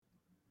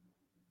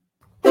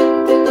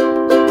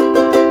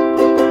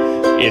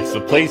It's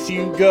the place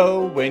you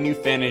go when you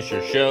finish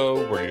your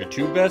show. We're your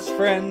two best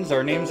friends.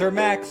 Our names are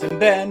Max and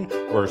Ben.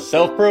 We're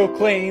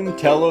self-proclaimed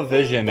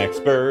television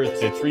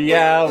experts. It's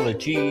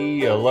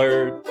Reality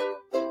Alert.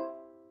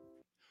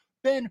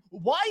 Ben,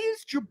 why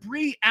is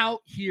Jabri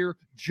out here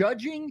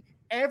judging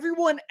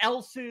everyone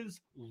else's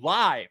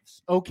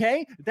lives?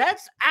 Okay?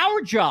 That's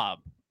our job.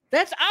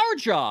 That's our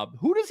job.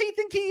 Who does he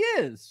think he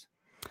is?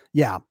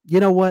 Yeah. You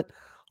know what?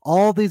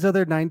 All these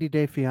other 90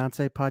 Day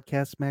Fiancé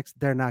podcasts, Max,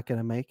 they're not going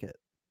to make it.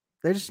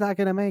 They're just not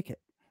going to make it.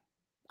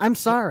 I'm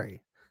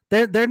sorry.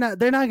 They're not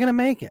going to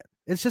make it.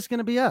 It's just going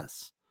to be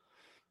us.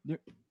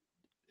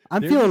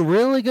 I'm feeling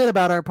really good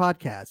about our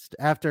podcast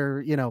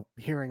after,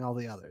 hearing all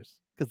the others,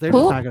 because they're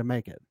just not going to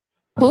make it.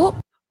 What?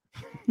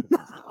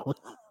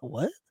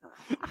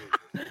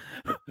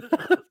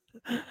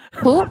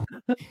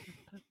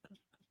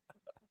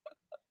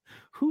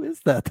 Who is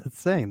that that's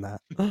saying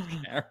that?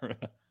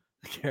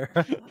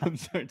 Kara. I'm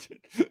sorry.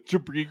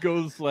 Jabri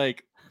goes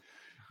like,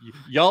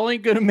 y'all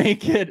ain't gonna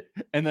make it,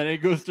 and then it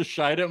goes to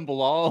Shida and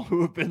Bilal,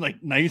 who have been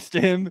like nice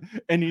to him,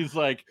 and he's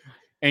like,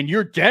 and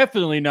you're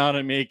definitely not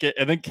gonna make it,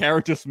 and then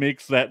Kara just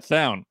makes that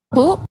sound.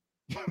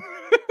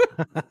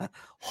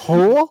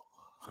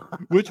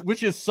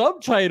 which is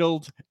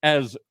subtitled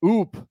as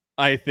oop,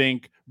 I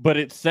think, but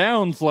it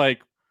sounds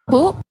like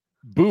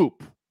boop,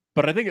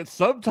 but I think it's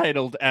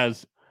subtitled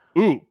as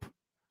oop.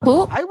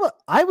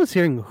 I was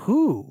hearing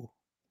who.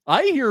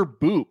 I hear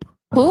boop.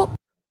 Hoop.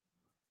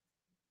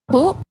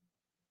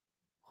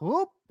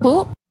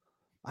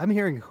 I'm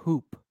hearing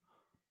hoop.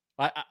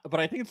 But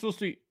I think it's supposed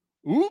to be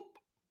oop.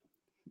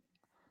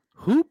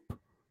 Hoop.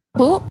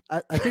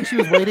 I think she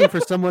was waiting for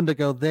someone to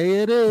go,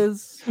 there it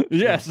is.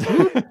 Yes.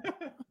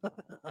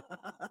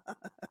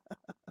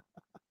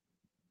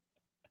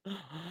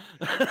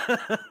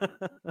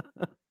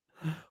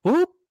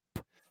 Whoop.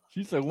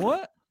 She said,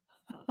 what?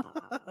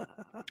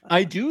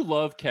 I do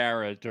love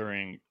Kara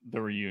during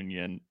the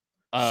reunion.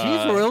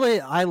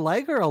 I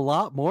like her a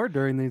lot more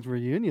during these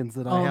reunions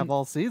than I have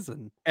all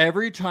season.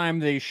 Every time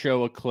they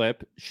show a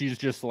clip, she's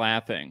just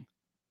laughing.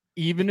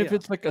 Even if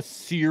it's like a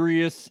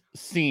serious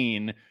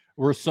scene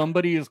where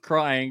somebody is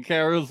crying,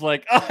 Kara's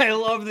like, I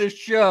love this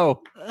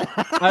show.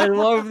 I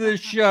love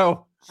this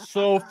show.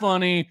 So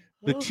funny.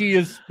 The tea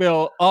is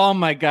spilled. Oh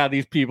my God,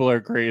 these people are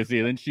crazy.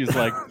 And then she's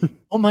like,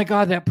 oh my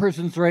God, that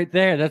person's right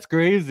there. That's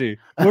crazy.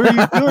 What are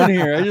you doing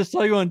here? I just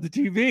saw you on the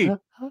TV.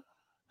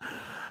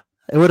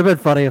 It would have been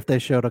funny if they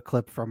showed a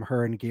clip from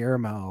her and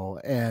Guillermo,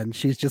 and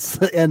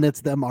and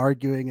it's them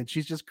arguing, and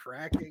she's just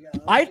cracking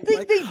up. I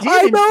think they did.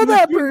 I know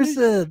that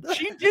person.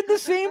 She did the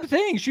same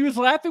thing. She was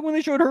laughing when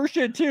they showed her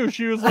shit too.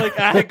 She was like,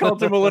 I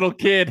called him a little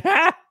kid.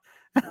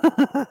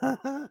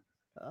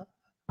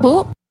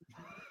 Who?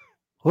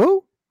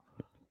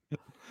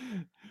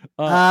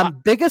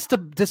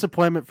 Biggest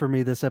disappointment for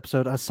me this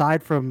episode,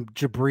 aside from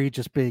Jabri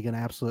just being an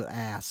absolute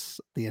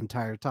ass the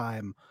entire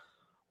time,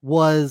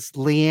 was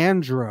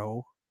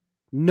Leandro.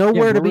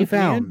 Nowhere to be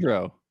found.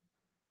 Leandro?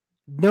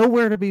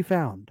 Nowhere to be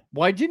found.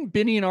 Why didn't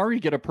Benny and Ari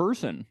get a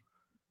person?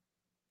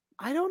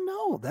 I don't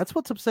know. That's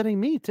what's upsetting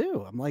me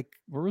too. I'm like,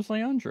 where was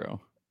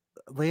Leandro?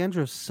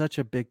 Leandro's such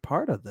a big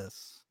part of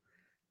this.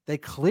 They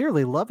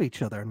clearly love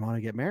each other and want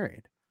to get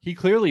married. He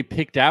clearly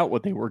picked out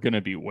what they were going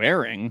to be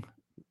wearing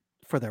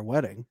for their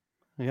wedding.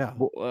 Yeah.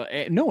 Well,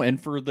 no,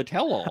 and for the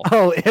tell-all.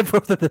 Oh, and for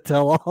the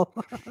tell-all.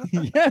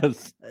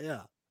 Yes.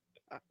 Yeah.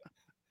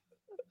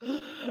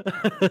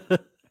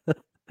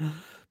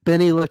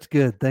 Benny looked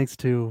good thanks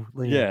to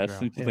Leandro. Yes,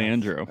 it's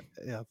Leandro.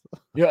 Yeah.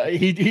 Yeah,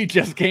 he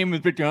just came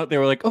and picked him up. They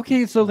were like,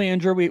 okay, so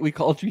Leandro, we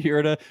called you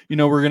here to,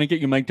 we're gonna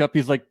get you mic'd up.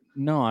 He's like,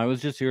 no, I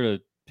was just here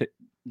to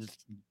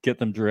just get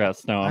them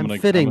dressed. Now I'm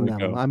fitting them.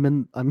 Go.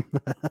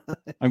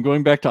 I'm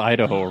going back to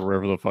Idaho or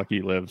wherever the fuck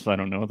he lives. I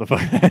don't know what the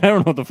fuck I don't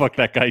know what the fuck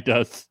that guy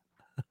does.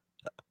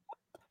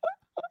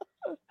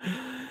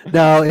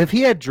 No, if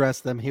he had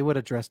dressed them, he would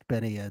have dressed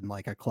Benny in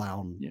like a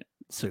clown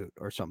suit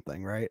or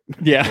something, right?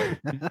 Yeah.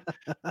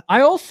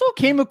 I also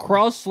came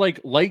across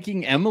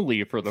liking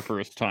Emily for the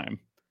first time.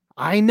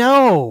 I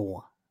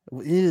know.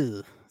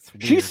 Ew,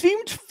 she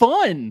seemed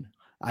fun.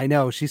 I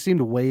know. She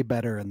seemed way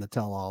better in the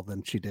tell-all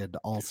than she did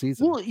all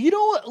season. Well,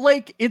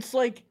 it's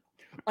like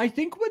I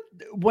think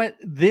what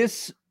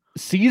this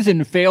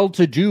season failed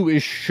to do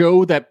is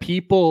show that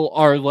people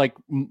are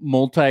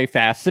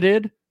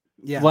multifaceted.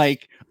 Yeah.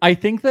 I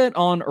think that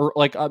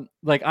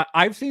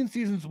I've seen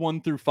seasons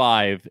 1 through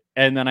 5,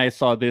 and then I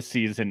saw this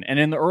season. And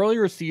in the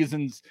earlier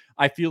seasons,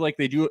 I feel like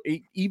they do,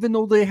 even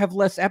though they have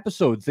less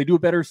episodes, they do a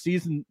better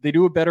season. They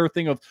do a better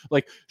thing of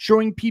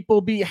showing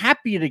people be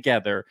happy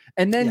together,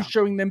 and then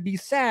showing them be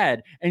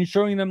sad, and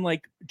showing them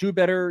do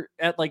better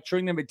at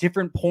showing them at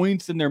different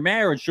points in their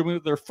marriage, showing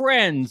with their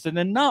friends, and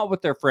then not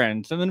with their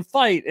friends, and then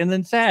fight, and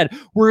then sad.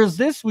 Whereas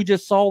this, we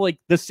just saw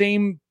the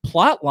same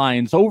plot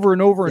lines over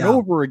and over and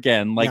over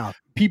again.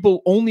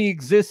 People only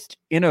exist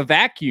in a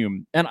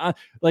vacuum. And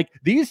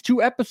these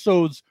 2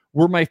 episodes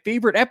were my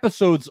favorite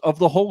episodes of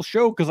the whole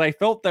show because I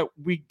felt that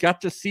we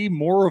got to see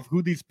more of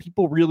who these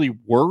people really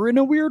were in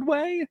a weird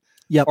way.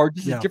 Yep. Or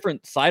just a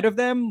different side of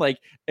them. Like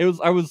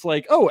I was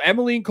like, oh,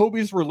 Emily and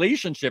Kobe's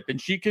relationship, and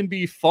she can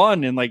be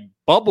fun and like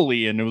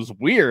bubbly, and it was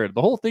weird.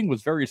 The whole thing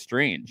was very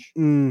strange.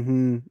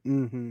 And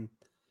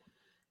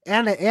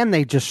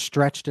they just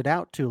stretched it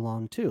out too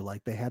long too.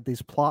 Like they had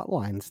these plot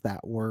lines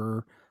that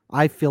were,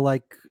 I feel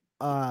like,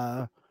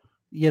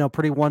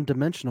 pretty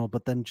one-dimensional,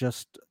 but then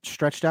just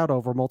stretched out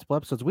over multiple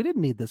episodes. We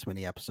didn't need this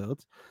many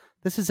episodes.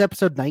 This is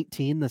episode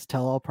 19, this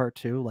tell-all part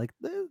 2. Like,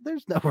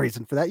 there's no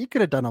reason for that. You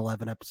could have done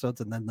 11 episodes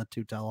and then the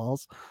 2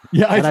 tell-alls.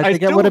 Yeah, and I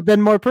think it would have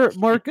been more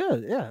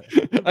good. Yeah.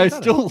 I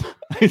still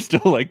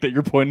like that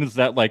your point is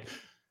that, like,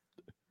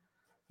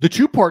 the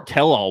 2-part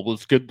tell-all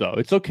was good, though.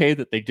 It's okay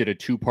that they did a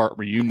 2-part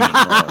reunion,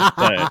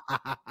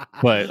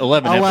 but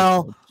 11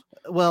 episodes.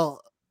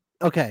 Well,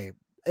 okay.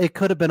 It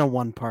could have been a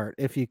 1-part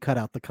if you cut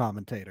out the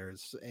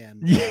commentators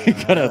and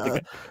cut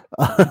out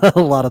a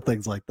lot of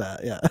things like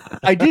that. Yeah.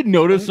 I did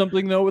notice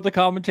something though with the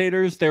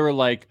commentators. They were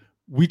like,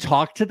 we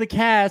talked to the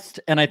cast,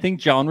 and I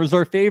think John was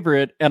our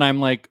favorite. And I'm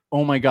like,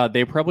 oh my God,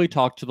 they probably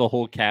talked to the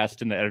whole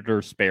cast, and the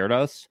editor spared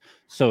us.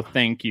 So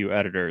thank you,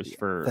 editors,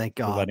 for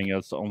letting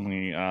us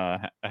only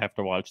have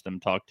to watch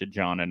them talk to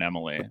John and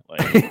Emily.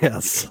 Like,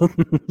 yes.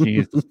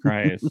 Jesus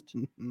Christ.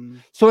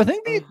 So I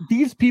think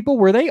these people,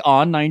 were they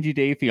on 90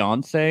 Day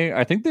Fiance?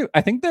 I think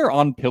they're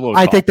on Pillow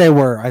Talk. I think they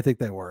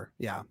were.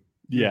 Yeah.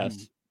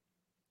 Yes.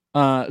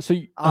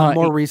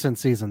 More recent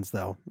seasons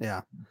though.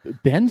 Yeah.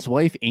 Ben's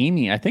wife,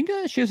 Amy, I think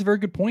she has a very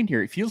good point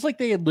here. It feels like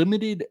they had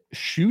limited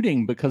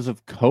shooting because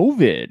of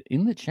COVID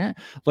in the chat.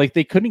 Like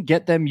they couldn't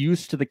get them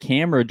used to the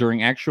camera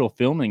during actual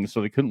filming,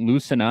 so they couldn't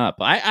loosen up.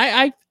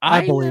 I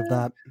believe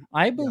that.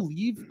 I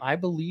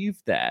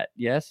believe that.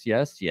 Yes.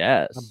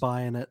 I'm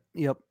buying it.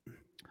 Yep.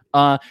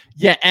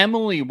 Yeah,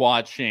 Emily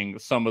watching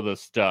some of the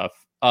stuff.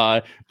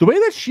 The way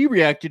that she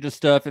reacted to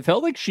stuff, it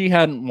felt like she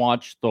hadn't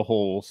watched the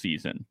whole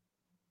season.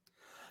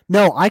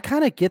 No, I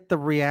kind of get the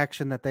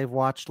reaction that they've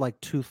watched like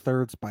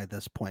 2/3 by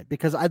this point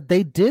because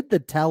they did the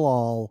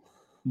tell-all.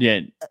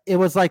 Yeah, it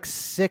was like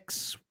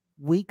 6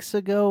 weeks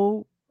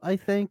ago, I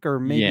think, or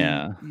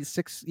maybe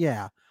 6.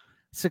 Yeah,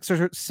 6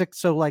 or 6.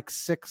 So like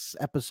 6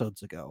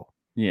 episodes ago.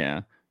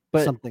 Yeah,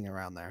 but something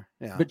around there.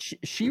 Yeah, but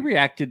she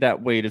reacted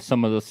that way to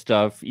some of the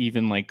stuff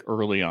even like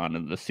early on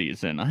in the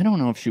season. I don't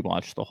know if she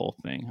watched the whole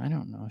thing. I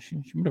don't know. She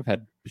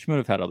might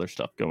have had other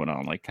stuff going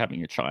on, like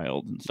having a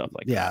child and stuff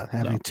like that. Yeah,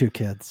 having 2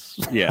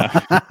 kids. Yeah.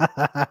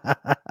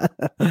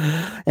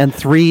 And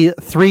three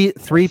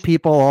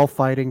people all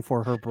fighting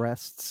for her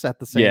breasts at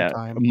the same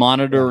time.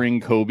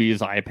 Monitoring Kobe's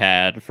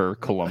iPad for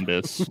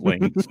Columbus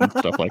links and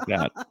stuff like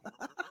that.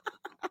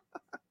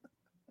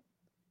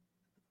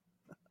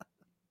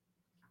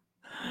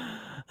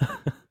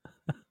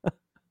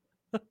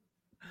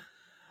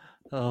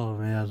 Oh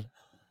man,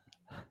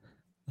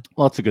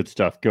 lots of good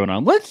stuff going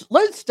on.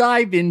 Let's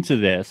dive into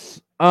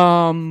this.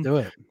 Do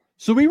it.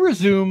 So we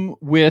resume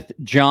with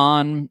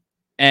John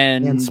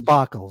and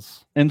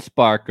Sparkles.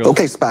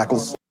 Okay,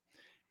 Sparkles.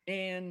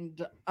 And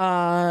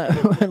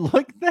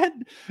look, that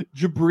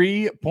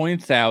Jabri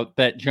points out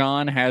that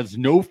John has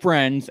no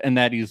friends and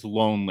that he's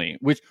lonely,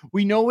 which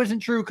we know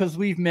isn't true because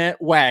we've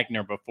met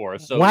Wagner before.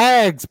 So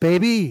Wags,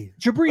 baby.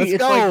 Jabri,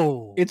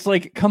 it's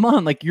like, come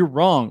on, like you're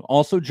wrong.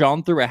 Also,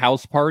 John threw a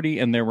house party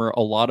and there were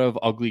a lot of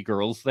ugly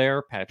girls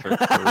there. Patrick,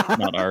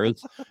 not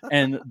ours,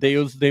 and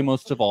they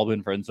must have all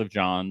been friends of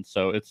John.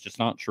 So it's just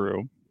not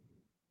true.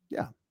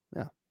 Yeah.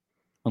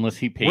 Unless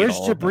he paid. Where's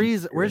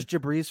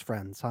Jabri's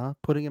friends, huh?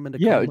 Putting him into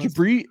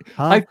Jabri.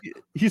 Huh?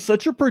 He's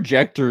such a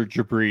projector,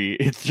 Jabri.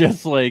 It's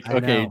just like,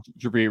 okay,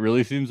 Jabri, it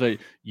really seems like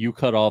you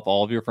cut off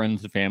all of your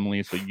friends and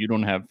family, so you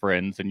don't have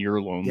friends and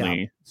you're lonely.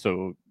 Yeah.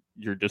 So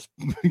you're just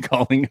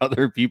calling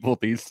other people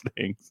these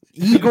things.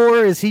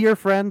 Igor, is he your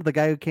friend? The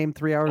guy who came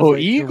 3 hours? Oh,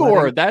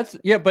 Igor.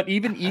 But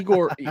even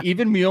Igor,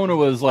 even Miona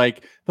was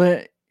like,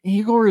 but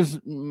Igor is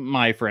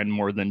my friend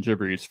more than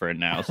Jabri's friend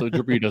now. So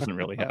Jabri doesn't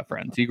really have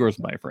friends. Igor's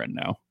my friend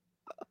now.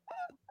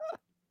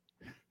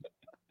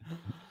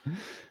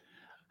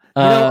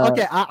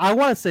 Okay, I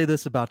want to say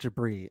this about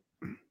Jabri.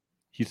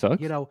 He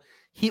sucks.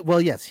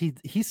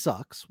 He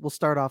sucks. We'll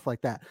start off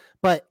like that.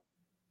 But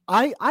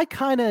I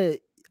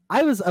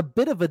was a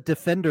bit of a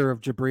defender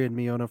of Jabri and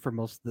Miona for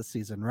most of the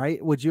season,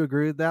 right? Would you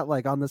agree with that?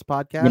 Like on this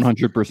podcast,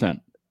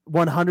 100%.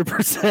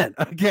 100%.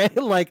 Okay,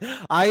 like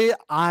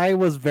I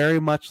was very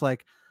much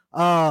like,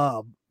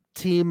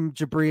 team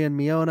Jabri and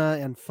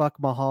Miona, and fuck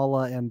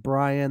Mahala and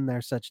Brian.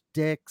 They're such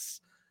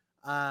dicks.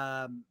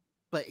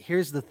 But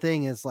here's the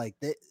thing is like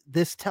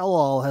this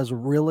tell-all has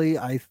really,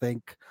 I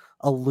think,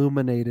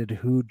 illuminated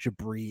who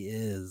Jabri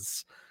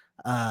is.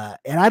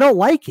 And I don't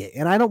like it.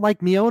 And I don't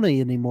like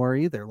Miona anymore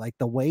either. Like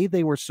the way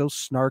they were so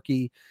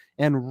snarky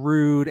and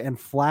rude and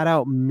flat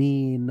out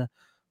mean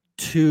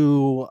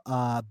to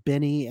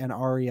Benny and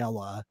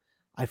Ariella.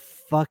 I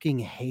fucking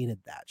hated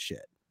that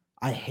shit.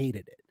 I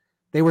hated it.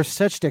 They were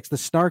such dicks. The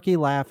snarky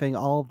laughing,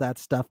 all of that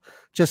stuff,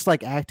 just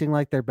like acting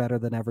like they're better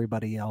than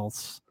everybody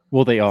else.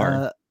 Well, they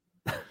are.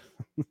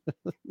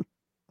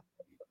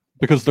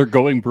 because they're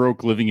going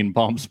broke living in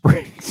Palm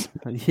Springs.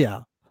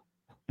 Yeah.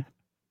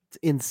 It's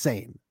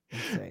insane.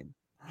 Insane.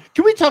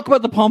 Can we talk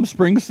about the Palm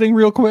Springs thing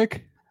real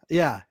quick?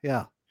 Yeah.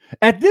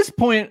 At this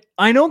point,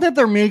 I know that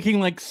they're making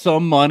like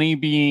some money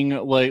being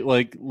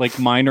like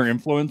minor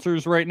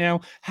influencers right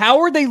now. How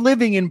are they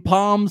living in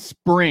Palm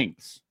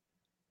Springs?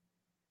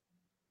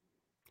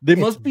 They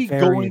It's must be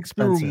very going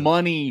expensive. through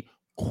money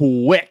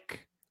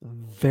quick.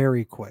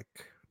 Very quick.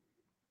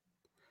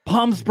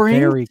 Palm Springs,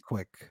 Very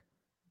quick.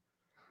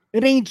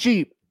 it ain't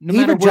cheap. No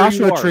Even matter where you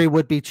Joshua are. Tree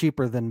would be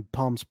cheaper than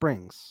Palm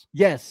Springs.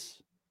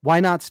 Yes. Why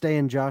not stay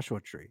in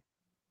Joshua Tree?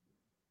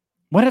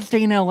 Why not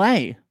stay in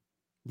LA?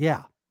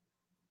 Yeah.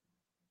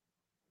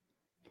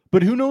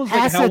 But who knows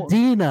like how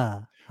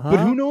Pasadena. But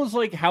huh? who knows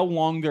like how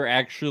long they're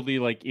actually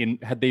like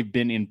had they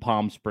been in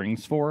Palm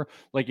Springs for?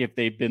 Like if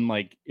they've been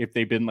like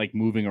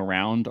moving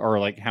around, or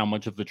like how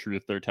much of the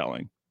truth they're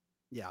telling.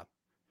 Yeah.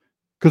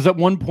 Because at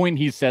one point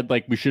he said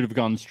like we should have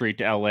gone straight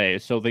to LA.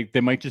 So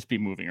they might just be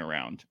moving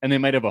around, and they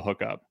might have a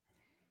hookup.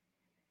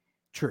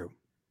 True.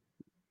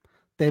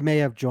 They may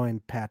have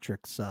joined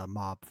Patrick's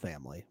mob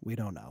family. We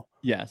don't know.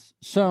 Yes.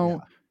 So Yeah.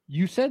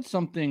 you said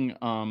something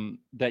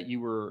that you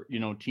were,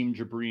 Team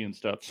Jabri and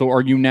stuff. So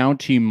are you now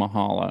Team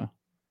Mahala?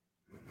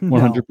 No.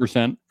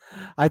 100%?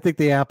 I think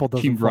the apple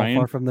doesn't Team fall far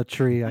Brian? from the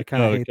tree. I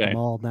kind of hate Okay. them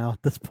all now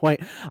at this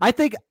point. I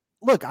think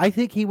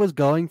he was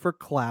going for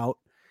clout,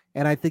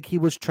 and I think he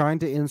was trying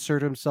to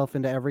insert himself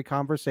into every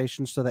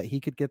conversation so that he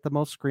could get the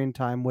most screen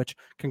time, which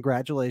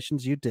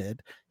congratulations, you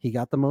did. He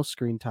got the most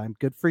screen time.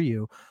 Good for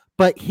you.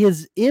 But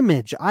his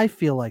image, I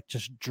feel like,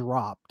 just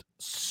dropped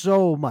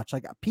so much.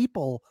 Like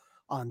people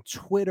on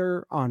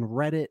Twitter, on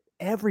Reddit,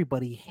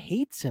 everybody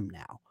hates him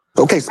now.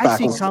 Okay,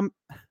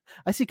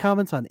 I see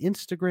comments on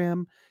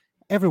Instagram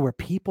everywhere.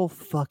 People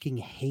fucking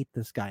hate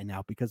this guy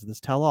now because of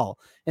this tell-all.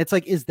 It's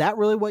like, is that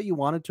really what you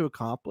wanted to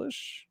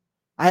accomplish?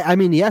 I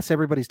mean, yes,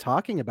 everybody's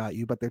talking about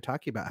you, but they're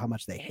talking about how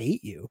much they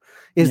hate you.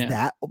 Is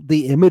that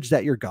the image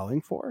that you're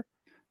going for?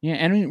 Yeah,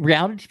 and I mean,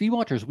 reality TV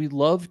watchers, we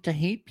love to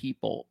hate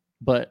people,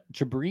 but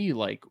Jabri,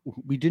 like,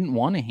 we didn't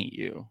want to hate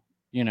you,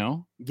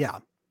 Yeah.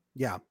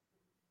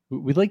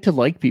 We like to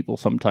like people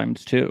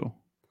sometimes too,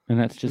 and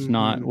that's just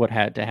not Mhm. what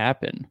had to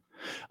happen.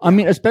 I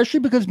mean, especially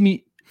because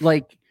Miona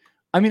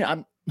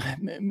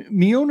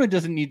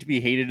doesn't need to be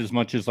hated as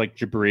much as like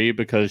Jabri,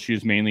 because she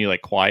was mainly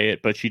like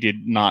quiet, but she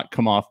did not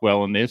come off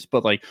well in this.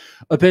 But like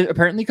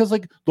apparently, because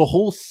like the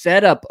whole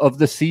setup of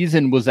the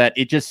season was that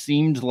it just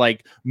seemed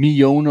like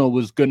Miona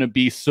was gonna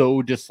be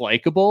so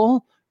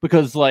dislikable,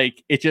 because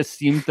like it just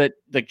seemed that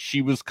like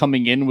she was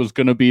coming in was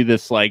gonna be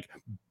this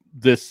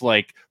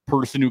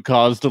person who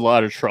caused a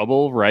lot of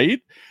trouble,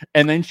 right?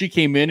 And then she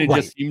came in and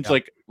just seems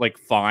like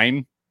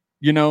fine.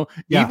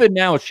 Even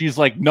now she's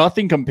like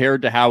nothing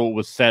compared to how it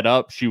was set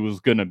up she was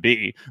gonna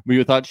be.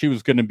 We thought she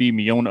was gonna be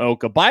Miona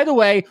Oka. By the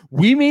way,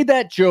 we made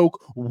that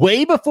joke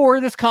way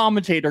before this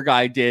commentator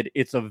guy did.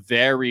 It's a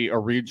very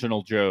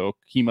original joke.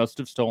 He must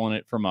have stolen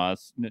it from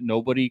us.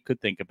 Nobody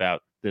could think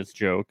about this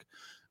joke.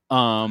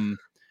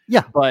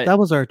 Yeah, but that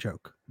was our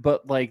joke.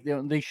 But like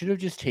they should have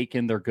just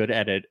taken their good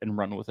edit and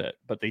run with it,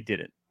 but they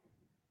didn't.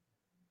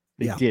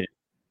 They didn't.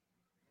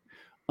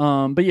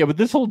 But yeah, with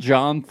this whole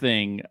John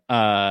thing,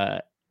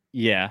 at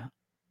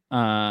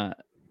the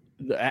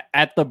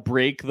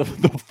break,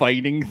 the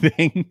fighting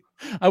thing,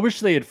 I wish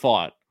they had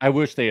fought.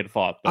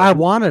 Though. I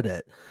wanted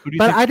it,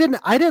 but think?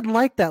 I didn't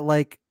like that.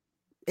 Like,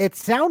 it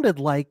sounded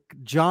like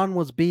John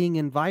was being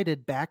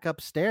invited back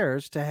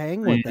upstairs to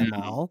hang with them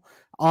all.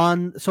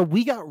 So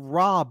we got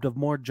robbed of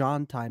more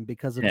John time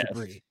because of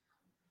Jabri.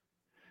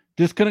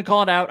 Just gonna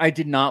call it out. I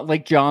did not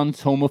like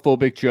John's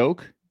homophobic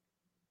joke.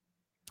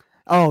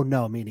 Oh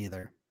no, me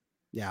neither.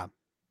 Yeah.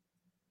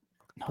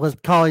 Was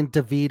calling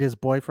David his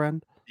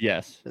boyfriend?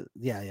 Yes.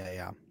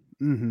 Yeah.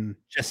 Mm-hmm.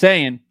 Just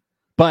saying.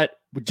 But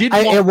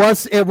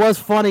it was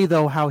funny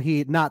though how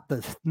he not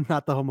the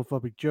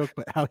homophobic joke,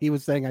 but how he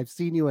was saying, "I've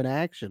seen you in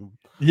action."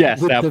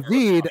 Yes, with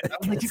David.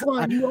 Like, come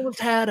on, you almost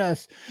had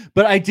us.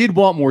 But I did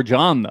want more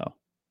John though.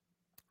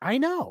 I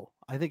know.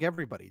 I think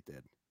everybody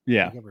did.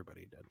 Yeah, I think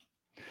everybody did.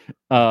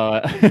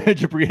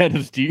 Jabri had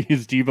his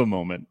diva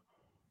moment.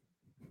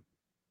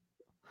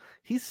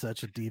 He's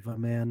such a diva,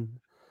 man.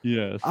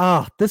 Yes.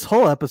 This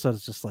whole episode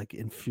is just like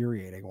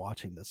infuriating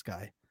watching this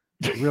guy.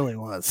 It really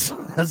was.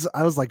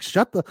 I was like,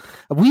 shut the.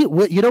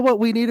 You know what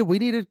we needed? We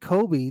needed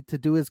Kobe to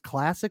do his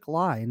classic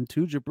line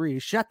to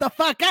Jabri. Shut the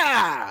fuck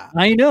up.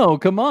 I know.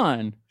 Come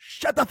on.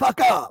 Shut the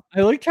fuck up.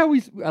 I like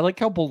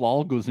how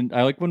Bilal goes in.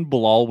 I like when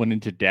Bilal went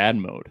into dad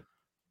mode.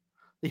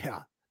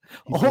 Yeah.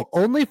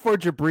 Only for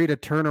Jabri to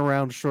turn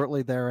around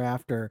shortly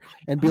thereafter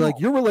and be like,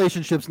 your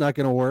relationship's not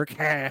going to work.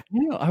 I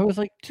was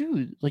like,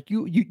 dude, like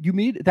you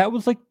made that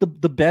was like the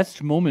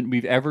best moment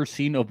we've ever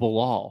seen of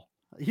Bilal.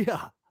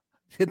 Yeah.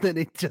 And then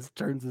it just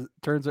turns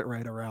it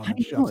right around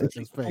and shoves it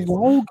in his face.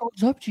 Bilal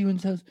goes up to you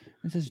and says,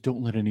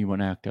 don't let anyone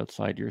act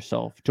outside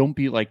yourself. Don't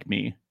be like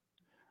me.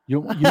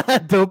 You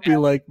don't be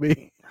like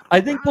me.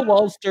 I think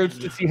Bilal starts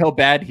to see how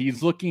bad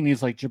he's looking.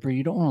 He's like, Jabri,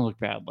 you don't want to look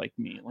bad like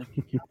me. Like,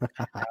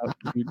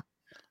 dude.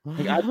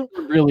 Like, I look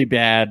really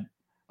bad.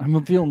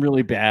 I'm feeling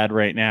really bad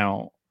right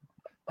now.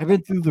 I've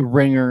been through the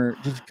ringer.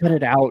 Just cut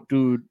it out,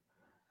 dude.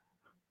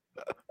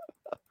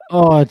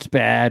 Oh, it's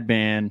bad,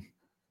 man.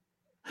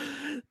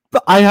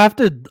 But I have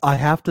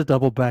to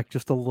double back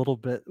just a little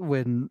bit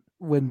when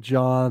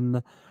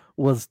John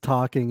was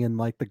talking in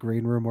like the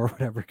green room or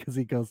whatever, because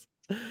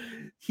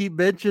he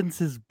mentions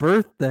his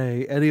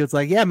birthday and he was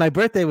like, yeah, my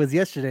birthday was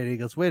yesterday. And he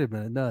goes, wait a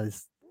minute, no,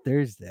 it's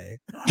Thursday.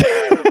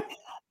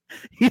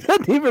 He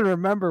doesn't even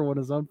remember when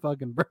his own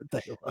fucking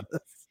birthday was.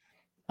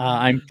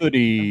 I'm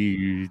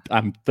 30.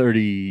 I'm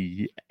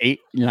 38,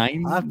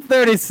 9. I'm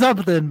 30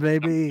 something,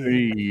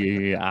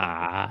 baby.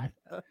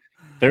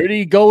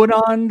 30 going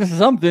on to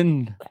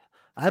something.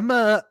 I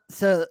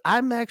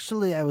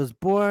was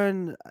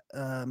born.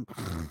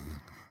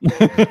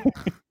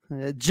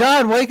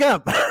 John, wake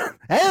up!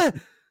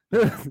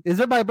 Is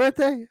it my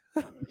birthday?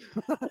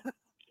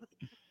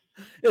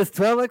 It's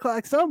 12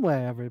 o'clock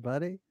somewhere,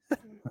 everybody.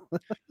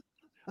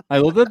 I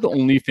love that the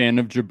only fan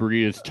of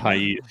Jabri is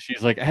Thais.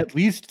 She's like, at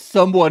least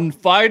someone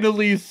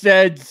finally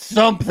said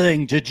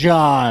something to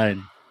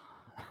John.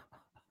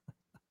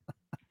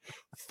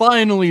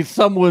 Finally,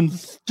 someone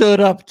stood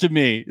up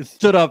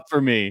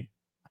for me.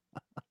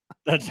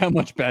 That's how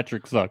much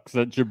Patrick sucks.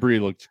 That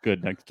Jabri looks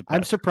good next to Patrick.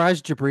 I'm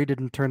surprised Jabri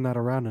didn't turn that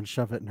around and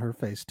shove it in her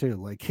face too.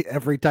 Like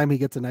every time he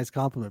gets a nice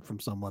compliment from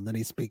someone, then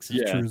he speaks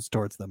his truths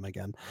towards them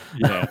again.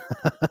 Yeah.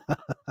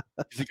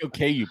 He's like,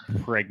 okay, you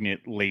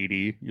pregnant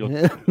lady. You're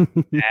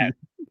mad.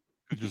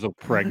 You're so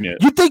pregnant.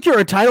 You think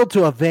you're entitled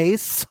to a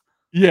vase?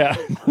 Yeah.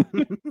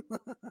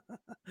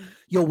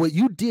 Yo, what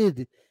you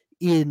did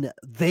in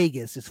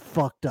Vegas is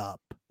fucked up.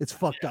 It's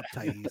fucked up,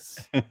 Thais.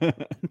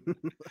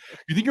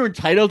 You think you're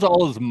entitled to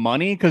all his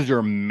money because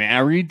you're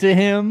married to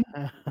him?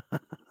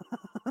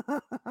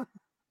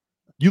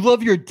 You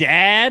love your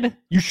dad?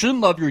 You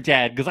shouldn't love your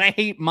dad because I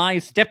hate my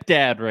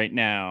stepdad right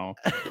now.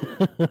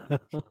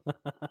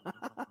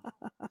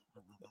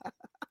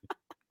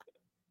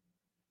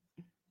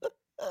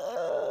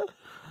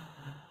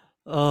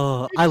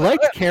 I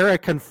liked Kara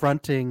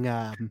confronting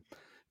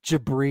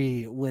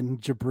Jabri when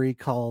Jabri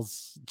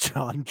calls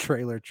John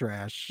trailer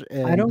trash.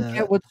 And, I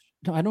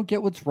don't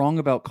get what's wrong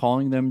about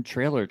calling them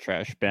trailer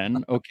trash,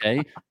 Ben.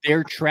 Okay,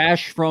 they're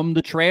trash from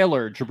the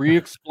trailer. Jabri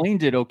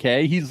explained it.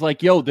 Okay, he's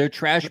like, "Yo, they're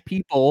trash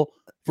people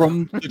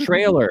from the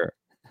trailer."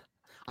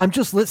 I'm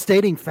just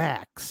stating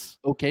facts.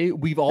 Okay,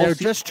 they're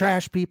just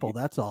trash people.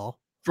 That's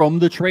all. From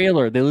the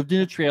trailer, they lived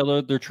in a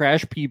trailer. They're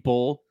trash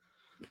people.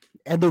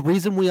 And the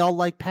reason we all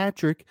like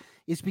Patrick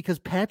is because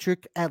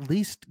Patrick at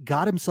least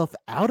got himself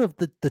out of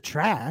the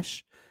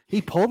trash.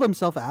 He pulled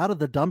himself out of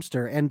the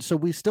dumpster, and so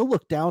we still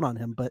look down on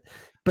him, but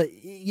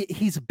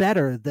he's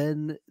better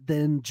than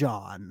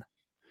John.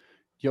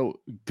 Yo,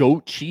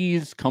 goat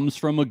cheese comes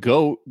from a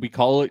goat. We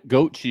call it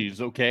goat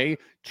cheese, okay?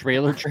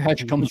 Trailer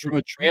trash comes from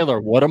a trailer.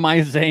 What am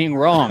I saying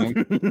wrong?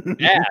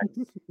 Yeah.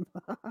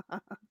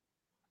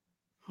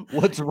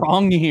 What's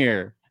wrong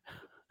here?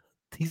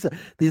 These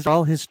are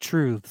all his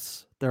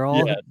truths. They're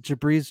all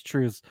Jabri's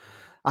truths.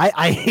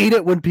 I hate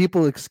it when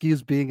people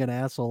excuse being an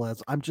asshole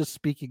as I'm just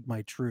speaking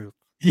my truth.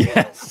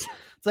 Yes.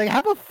 It's like,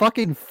 have a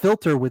fucking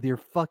filter with your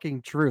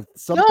fucking truth.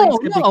 Some things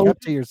can be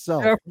kept to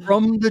yourself. They're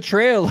from the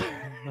trailer.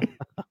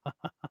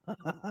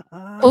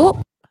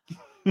 Oh.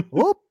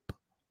 Whoop.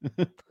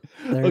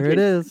 There it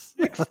is.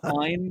 Next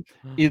line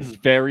is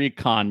very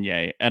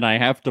Kanye, and I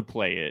have to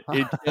play it.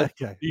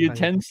 The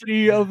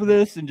intensity of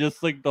this and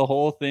just like the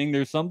whole thing,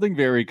 there's something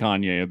very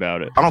Kanye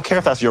about it. I don't care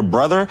if that's your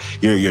brother,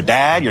 your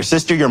dad, your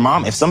sister, your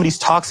mom. If somebody's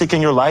toxic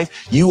in your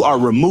life, you are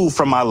removed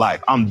from my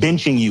life. I'm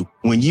benching you.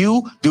 When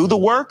you do the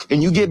work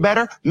and you get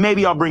better,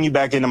 maybe I'll bring you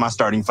back into my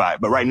starting five.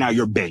 But right now,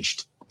 you're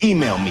benched.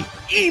 Email me.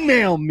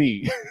 Email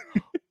me.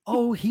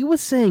 Oh, he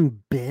was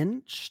saying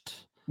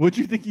benched? What'd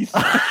you think he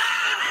said?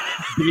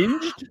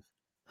 Binged?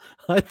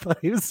 I thought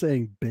he was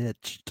saying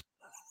bitched.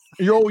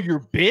 Yo, you're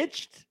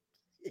bitched?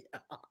 Yeah.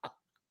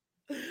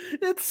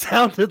 It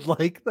sounded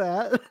like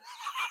that.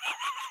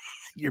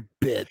 You're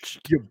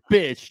bitched. You're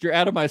bitched. You're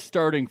out of my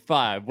starting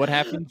five. What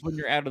happens when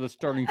you're out of the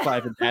starting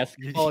five in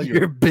basketball?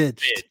 You're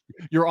bitched.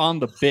 You're on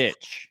the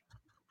bitch.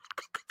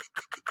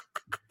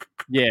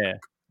 Yeah.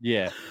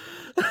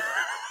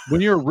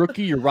 When you're a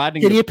rookie, you're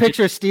riding. Can you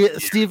picture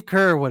Steve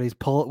Kerr when he's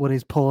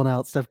pulling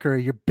out Steph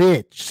Curry? You're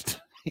bitched.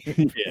 You're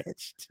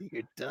bitched.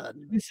 You're done.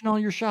 You're missing all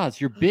your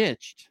shots. You're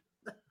bitched.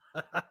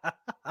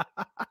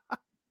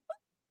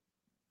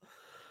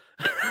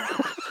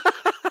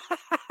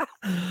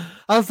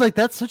 I was like,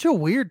 that's such a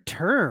weird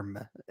term,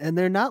 and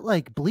they're not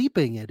like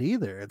bleeping it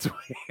either. It's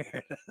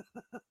weird.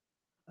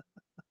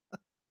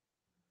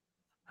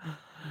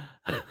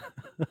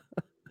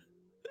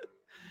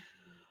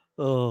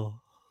 Oh,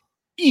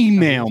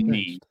 email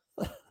me.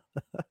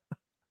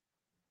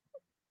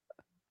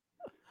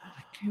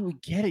 We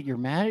get it. You're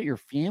mad at your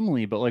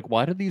family, but like,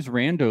 why do these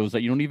randos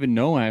that you don't even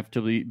know have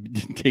to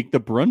take the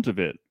brunt of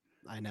it?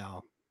 I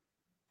know.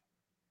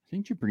 I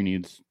think Jabri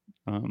needs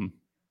some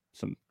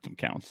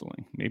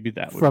counseling. Maybe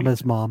that would from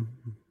his mom.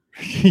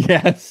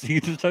 Yes, he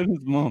just talked to his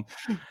mom.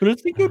 But I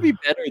think it would be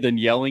better than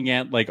yelling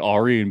at like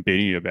Ari and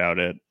Benny about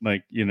it.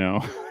 Like, you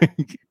know.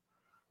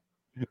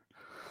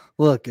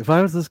 Look, if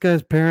I was this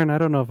guy's parent, I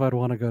don't know if I'd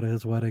want to go to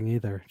his wedding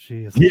either.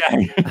 Jeez. Yeah,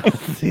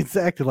 He's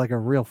acted like a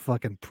real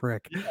fucking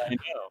prick. I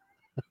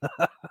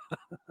know.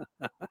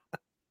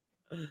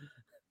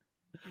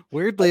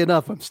 Weirdly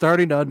enough, I'm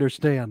starting to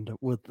understand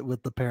with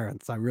the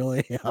parents. I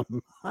really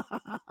am.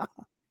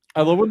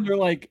 I love when they're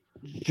like,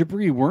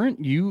 Jabri,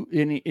 weren't you?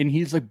 And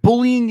he's like,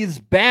 bullying is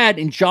bad,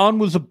 and John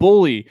was a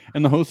bully.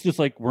 And the host is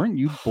like, weren't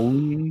you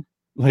bullying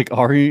like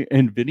Ari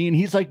and Vinny? And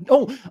he's like,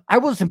 no, I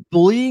wasn't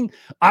bullying.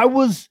 I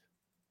was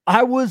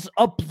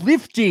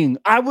uplifting.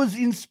 I was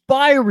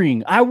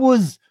inspiring. I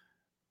was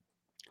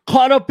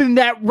caught up in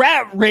that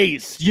rat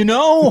race, you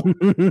know?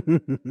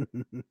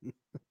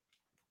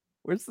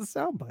 Where's the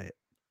soundbite?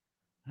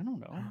 I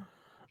don't know.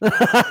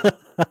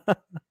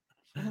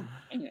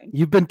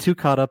 You've been too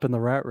caught up in the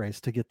rat race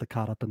to get the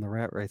caught up in the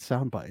rat race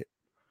soundbite.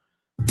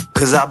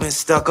 Cause I've been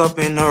stuck up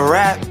in the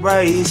rat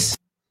race.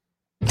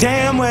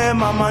 Damn, where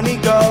my money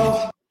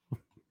go?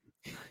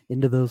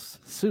 Into those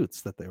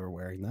suits that they were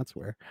wearing. That's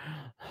where.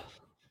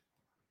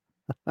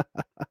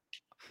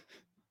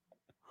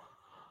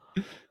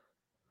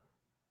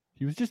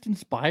 He was just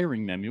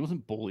inspiring them. He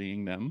wasn't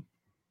bullying them.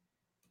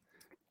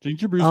 Do you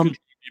think Jabri's going to be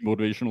a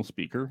motivational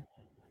speaker?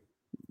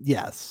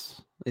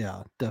 Yes.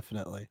 Yeah,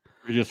 definitely.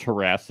 He just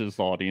harasses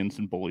the audience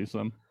and bullies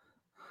them.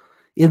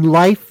 In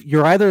life,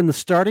 you're either in the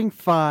starting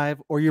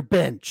 5 or you're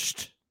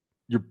benched.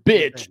 You're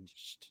bitch.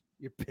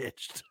 You're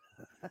bitched.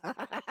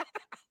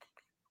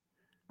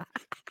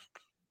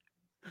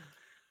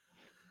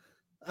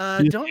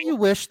 Don't you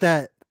wish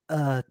that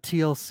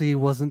TLC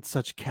wasn't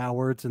such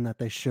cowards and that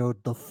they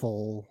showed the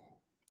full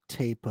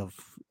tape of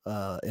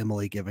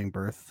Emily giving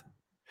birth?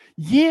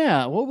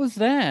 Yeah, what was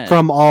that?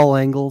 From all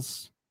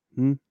angles.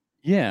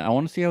 Yeah, I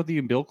want to see how the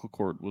umbilical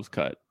cord was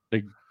cut.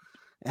 Like,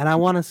 and I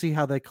want to see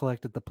how they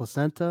collected the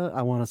placenta.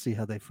 I want to see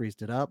how they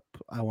freezed it up.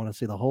 I want to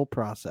see the whole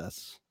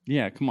process.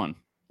 Yeah, come on.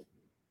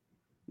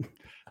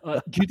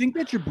 Do you think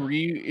that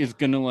Jabri is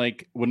gonna,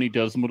 like, when he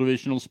does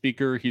motivational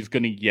speaker, he's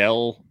gonna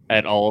yell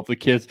at all of the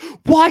kids,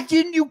 "Why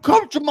didn't you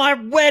come to my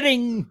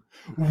wedding?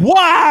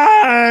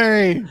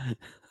 Why?"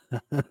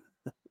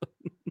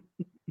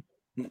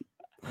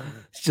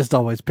 He's just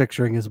always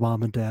picturing his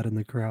mom and dad in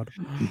the crowd.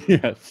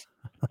 Yes.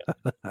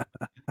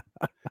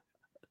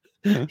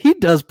 He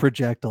does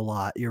project a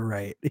lot. You're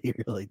right. He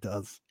really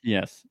does.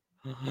 Yes.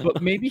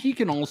 But maybe he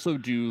can also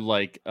do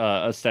like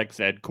a sex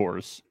ed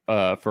course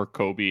for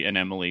Kobe and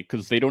Emily,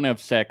 because they don't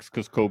have sex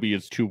because Kobe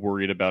is too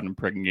worried about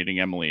impregnating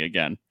Emily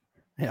again.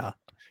 Yeah.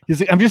 He's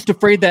like, I'm just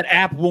afraid that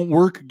app won't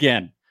work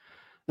again.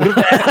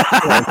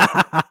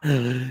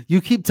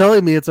 You keep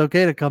telling me it's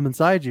okay to come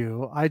inside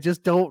you. I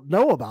just don't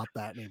know about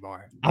that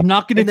anymore. I'm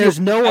not going to. There's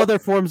no other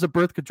forms of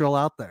birth control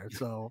out there,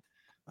 so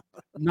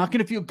I'm not going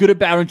to feel good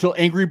about it until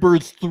Angry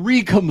Birds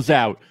 3 comes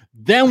out.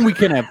 Then we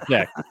can have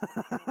sex.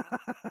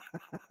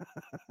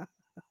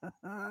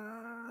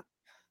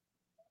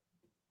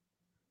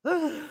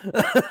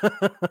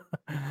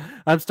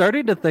 I'm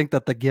starting to think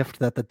that the gift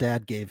that the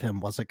dad gave him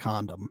was a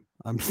condom.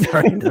 I'm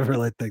starting to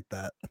really think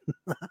that.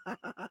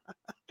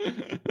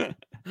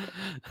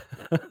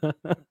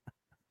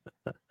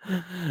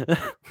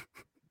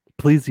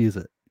 Please use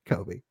it,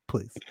 Kobe.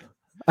 Please.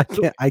 I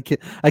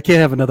can't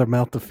have another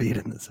mouth to feed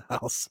in this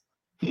house.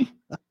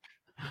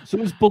 So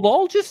is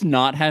Bilal just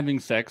not having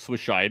sex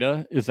with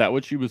Shida? Is that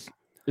what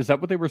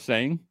they were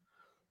saying?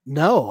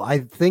 No, I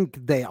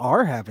think they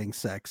are having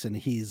sex and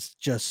he's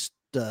just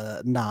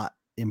not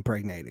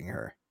impregnating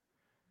her.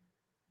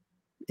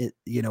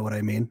 You know what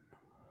I mean?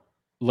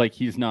 Like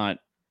he's not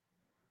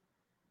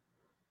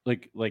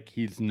like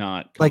he's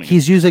not like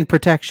he's using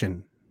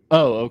protection.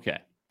 Oh, okay.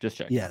 Just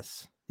check.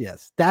 Yes.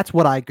 That's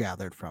what I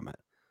gathered from it.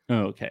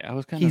 Oh, okay. I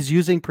was He's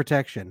using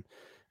protection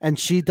and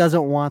she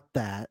doesn't want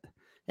that.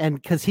 And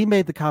because he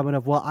made the comment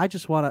of, well, I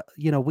just want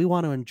to, we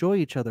want to enjoy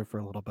each other for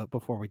a little bit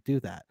before we do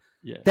that.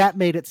 Yeah. That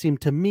made it seem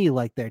to me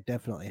like they're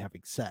definitely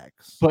having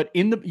sex. But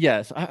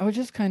I was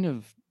just kind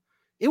of.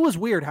 It was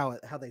weird how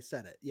they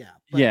said it. Yeah.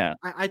 But yeah.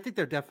 I think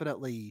they're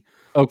definitely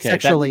okay,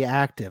 sexually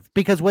active,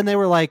 because when they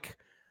were like,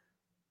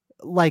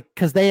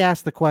 because they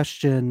asked the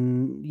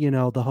question,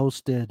 the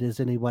host did, is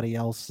anybody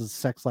else's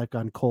sex life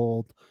gone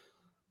cold?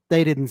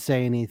 They didn't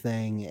say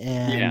anything.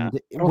 And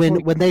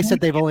when they said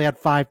they've only had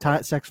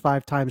sex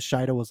 5 times,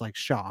 Shida was like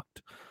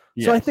shocked.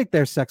 Yes. So I think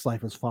their sex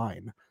life is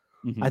fine.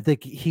 Mm-hmm. I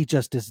think he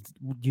just is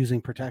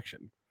using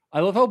protection. I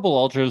love how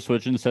Bilal tries to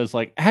switch and says,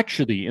 like,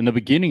 actually, in the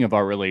beginning of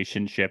our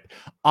relationship,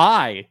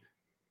 I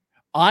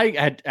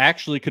had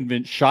actually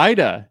convinced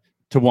Shida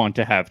to want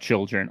to have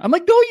children. I'm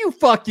like, no, you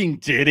fucking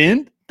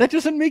didn't. That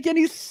doesn't make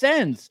any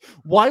sense.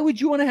 Why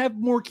would you want to have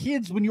more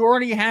kids when you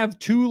already have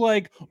 2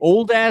 like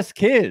old ass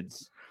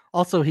kids?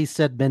 Also, he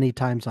said many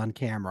times on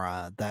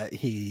camera that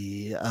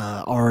he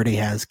already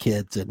has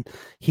kids, and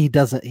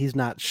he's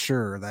not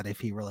sure that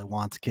if he really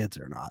wants kids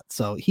or not.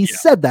 So he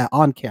said that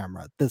on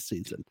camera this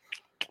season.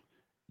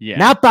 Yeah.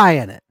 Not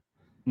buying it.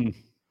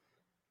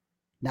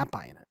 Not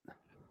buying it.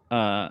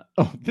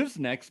 This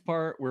next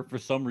part where for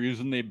some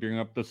reason they bring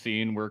up the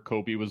scene where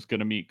Kobe was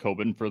gonna meet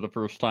Coben for the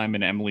first time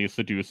and Emily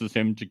seduces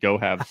him to go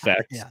have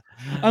sex. Yeah.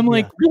 I'm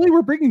like, Yeah. really?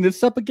 We're bringing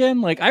this up again?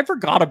 Like, I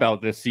forgot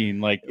about this scene.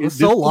 Like, It was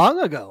so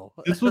long ago.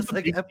 this was It's a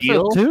like big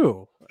episode deal.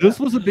 2. This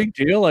was a big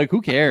deal. Like,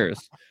 who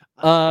cares?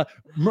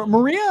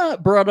 Maria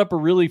brought up a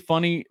really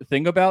funny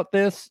thing about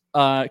this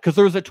because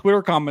there was a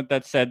Twitter comment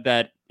that said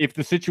that if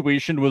the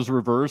situation was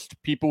reversed,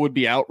 people would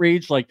be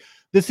outraged. Like,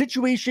 the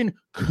situation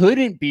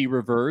couldn't be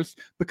reversed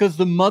because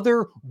the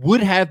mother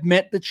would have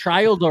met the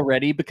child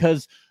already,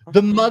 because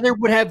the mother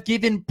would have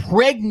given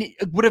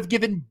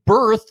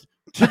birth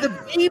to the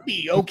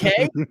baby.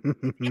 Okay,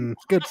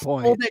 Good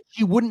possible point. that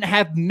she wouldn't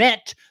have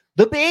met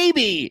the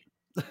baby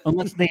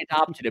unless they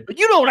adopted it. But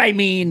you know what I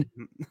mean.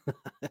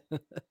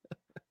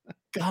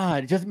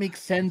 God, it doesn't make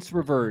sense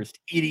reversed,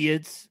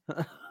 idiots.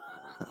 I'm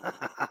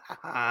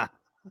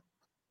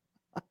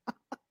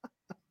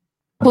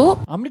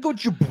gonna go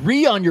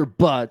Jabri on your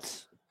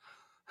butts.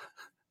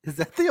 Is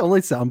that the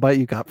only soundbite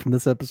you got from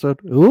this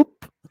episode?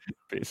 Oop.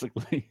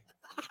 Basically.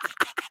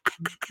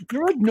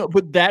 They're like, no,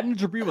 but that and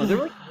Jabri one, they're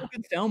like no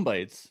good sound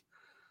bites.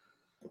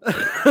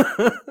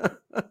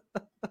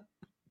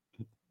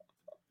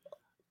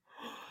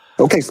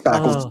 Okay,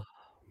 Spackles.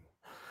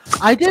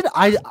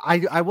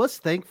 I was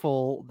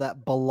thankful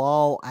that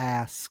Bilal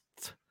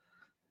asked,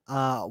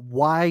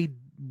 why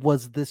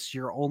was this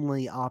your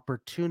only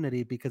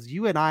opportunity? Because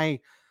you and I,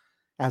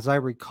 as I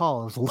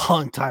recall, it was a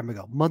long time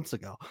ago, months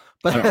ago,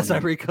 but as I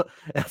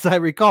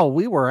recall,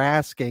 we were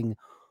asking,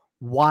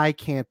 why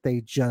can't they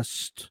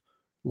just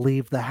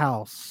leave the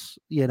house,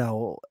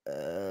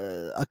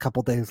 a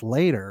couple days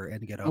later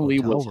and get a He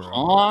hotel was room?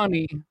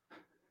 horny.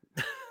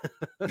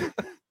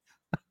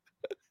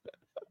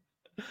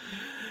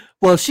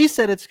 Well, she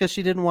said it's because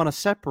she didn't want to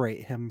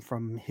separate him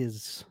from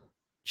his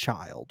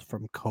child,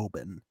 from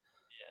Coben.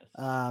 Yes.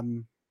 I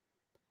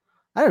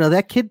don't know.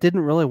 That kid didn't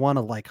really want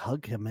to like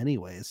hug him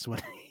anyways when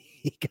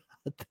he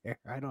got there.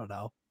 I don't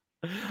know.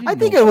 I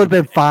think it would have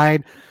been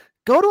fine.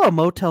 Go to a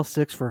Motel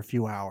 6 for a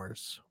few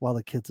hours while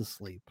the kid's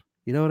asleep.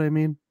 You know what I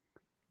mean?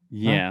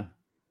 Yeah.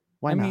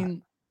 Why I not?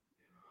 mean,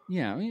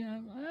 yeah,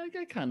 I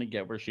kind of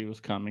get where she was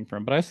coming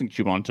from, but I think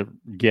she wanted to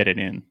get it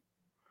in.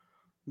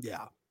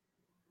 Yeah.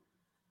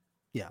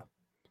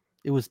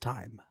 It was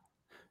time.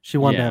 She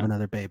wanted to have Yeah.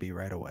 another baby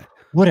right away.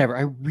 Whatever.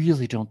 I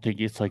really don't think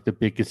it's like the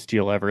biggest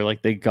deal ever.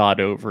 Like, they got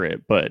over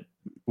it, but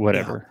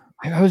whatever.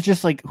 I was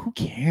just like, who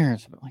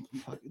cares? But like,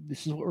 fuck,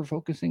 this is what we're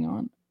focusing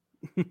on.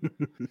 We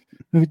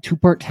have a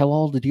 2-part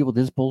tell-all to deal with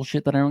this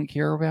bullshit that I don't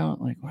care about.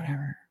 Like,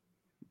 whatever.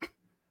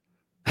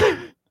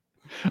 I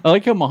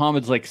like how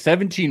Muhammad's like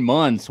 17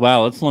 months.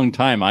 Wow, that's a long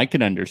time. I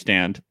can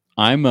understand.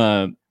 I'm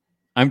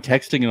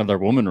texting another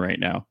woman right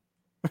now.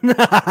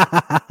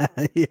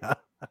 Yeah.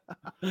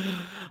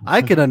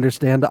 I could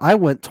understand. I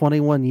went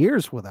 21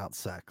 years without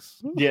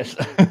sex. Yes.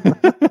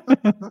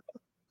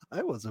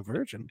 I was a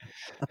virgin.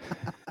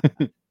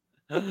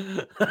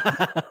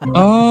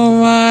 Oh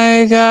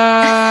my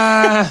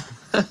god.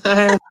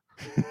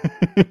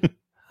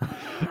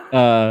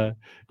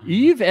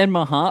 Eve and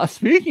Muhammad.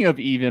 Speaking of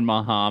Eve and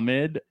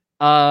Muhammad,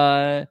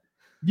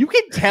 you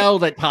can tell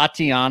that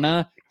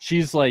Tatiana,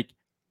 she's like,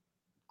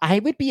 I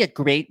would be a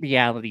great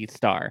reality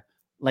star.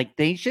 Like,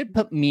 they should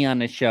put me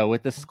on a show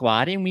with the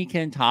squad and we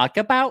can talk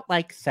about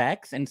like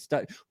sex and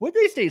stuff. What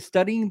did they say?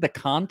 Studying the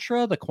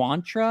Quantra.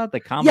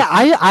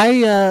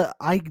 Yeah,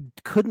 I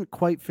couldn't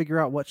quite figure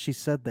out what she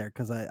said there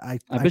because I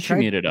bet she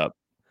made it up.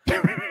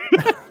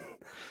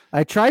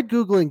 I tried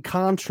Googling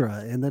Contra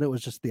and then it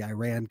was just the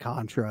Iran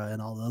Contra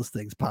and all those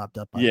things popped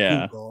up on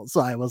Google.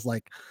 So I was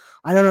like,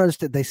 I don't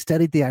understand. They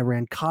studied the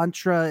Iran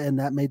Contra and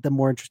that made them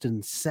more interested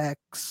in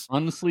sex.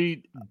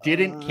 Honestly,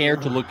 didn't care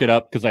to look it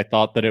up because I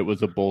thought that it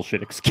was a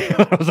bullshit excuse.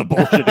 It was a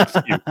bullshit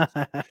excuse.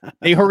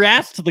 They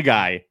harassed the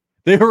guy.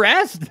 I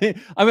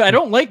mean, I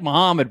don't like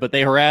Muhammad, but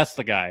they harassed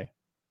the guy.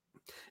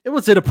 It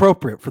was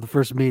inappropriate for the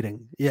first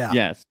meeting. Yeah.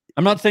 Yes.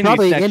 I'm not saying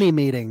probably any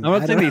meeting. I'm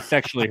not saying they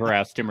sexually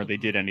harassed him or they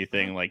did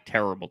anything like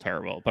terrible,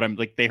 but I'm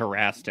like, they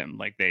harassed him.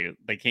 Like they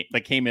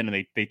came in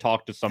and they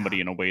talked to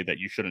somebody in a way that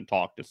you shouldn't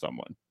talk to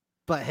someone.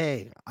 But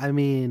hey, I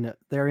mean,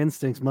 their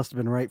instincts must have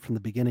been right from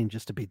the beginning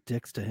just to be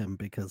dicks to him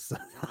because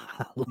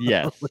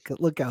yes,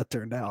 look how it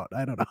turned out.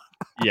 I don't know.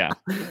 Yeah.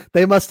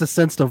 They must have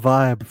sensed a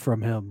vibe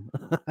from him.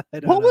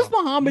 What was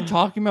Muhammad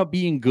talking about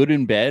being good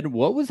in bed?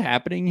 What was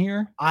happening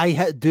here?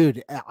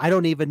 Dude, I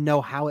don't even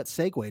know how it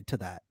segued to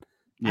that.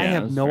 Yeah, I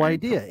have no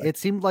idea. It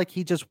seemed like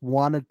he just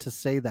wanted to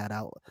say that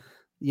out.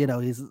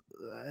 He's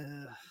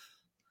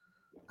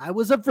I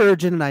was a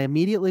virgin and I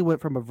immediately went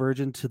from a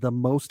virgin to the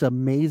most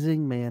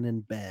amazing man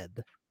in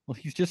bed. Well,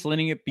 he's just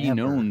letting it be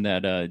known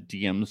that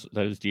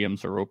his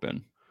DMs are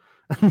open.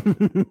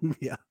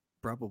 Yeah,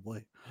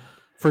 probably.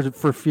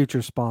 For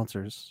future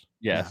sponsors.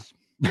 Yes.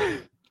 Yeah.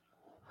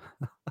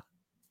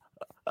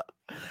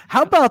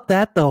 How about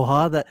that though,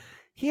 huh? That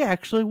he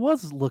actually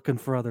was looking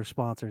for other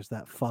sponsors,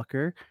 that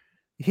fucker.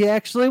 He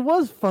actually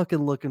was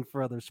fucking looking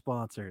for other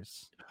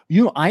sponsors.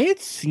 I had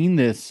seen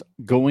this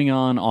going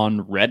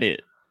on Reddit.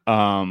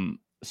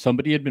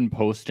 somebody had been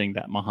posting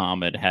that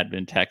Muhammad had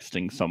been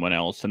texting someone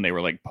else, and they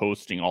were like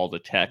posting all the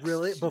texts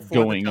Really? Before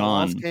going the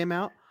tell-alls on. came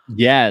out?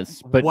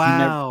 Yes, but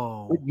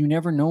Wow. you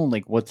never know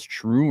like what's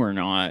true or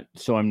not.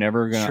 So I'm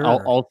never gonna.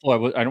 Sure.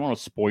 Also, I don't want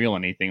to spoil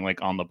anything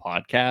like on the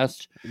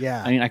podcast.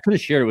 Yeah. I mean, I could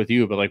have shared it with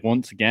you, but like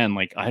once again,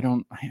 like I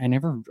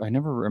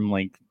never am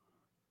like.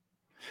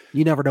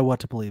 You never know what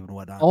to believe and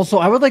whatnot. Also,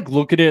 I would like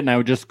look at it and I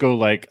would just go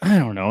like, I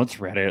don't know, it's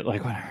Reddit,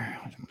 like whatever.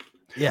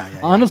 Yeah.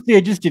 Honestly,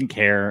 I just didn't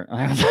care.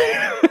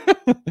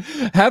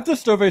 Half the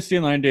stuff I see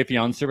in 90 Day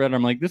Fiancé Reddit,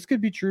 I'm like, this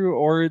could be true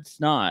or it's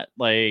not.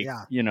 Like,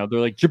 you know,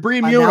 they're like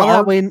Jabri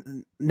Miura.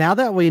 Now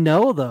that we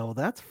know, though,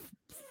 that's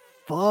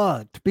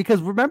fucked.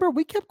 Because remember,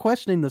 we kept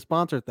questioning the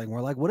sponsor thing. We're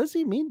like, what does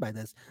he mean by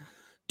this?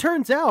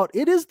 Turns out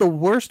it is the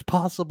worst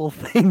possible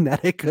thing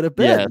that it could have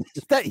been.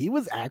 Yes. That he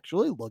was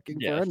actually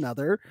looking for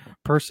another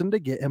person to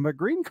get him a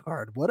green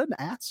card. What an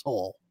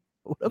asshole.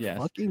 What a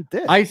fucking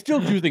dick. I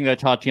still do think that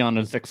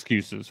Tatiana's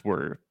excuses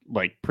were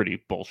like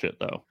pretty bullshit,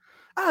 though.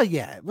 Oh,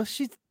 yeah. Well,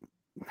 she's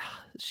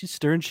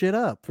stirring shit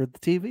up for the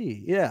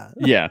TV. Yeah.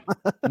 Yeah.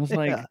 I was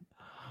like,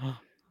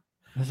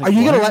 are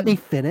you going to let me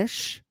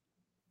finish?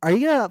 Are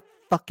you going to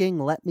fucking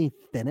let me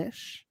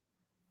finish?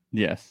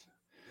 Yes.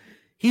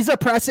 He's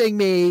oppressing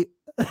me.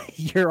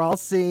 You're all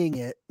seeing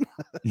it.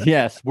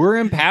 Yes, we're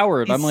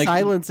empowered. He's I'm like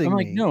silencing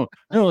me. No,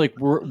 like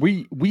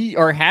we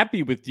are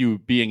happy with you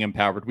being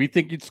empowered. We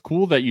think it's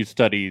cool that you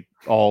study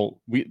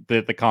all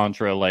the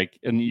Contra, like,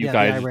 and you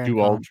guys do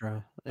all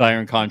the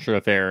Iran Contra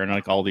affair and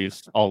like all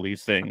these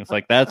things.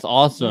 Like that's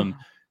awesome.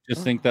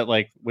 Just think that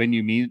like when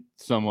you meet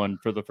someone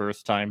for the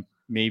first time,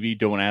 maybe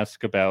don't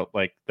ask about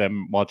like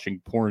them watching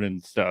porn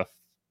and stuff.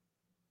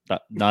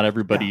 Not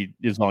everybody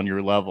is on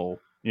your level.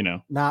 You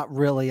know, not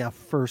really a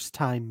first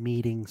time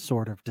meeting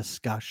sort of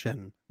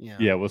discussion.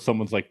 Yeah, with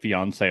someone's like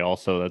fiance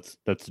also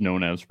that's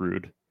known as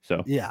rude.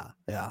 So yeah.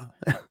 Yeah.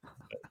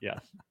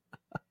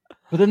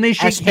 But then they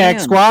shake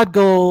hands. Squad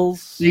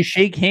goals. They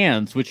shake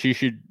hands, which you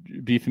should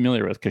be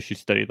familiar with because she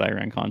studied the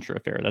Iran Contra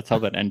affair. That's how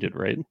that ended,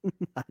 right?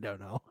 I don't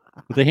know.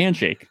 With a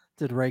handshake.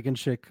 Did Reagan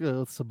shake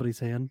somebody's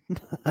hand?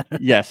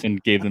 Yes,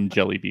 and gave them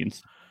jelly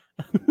beans.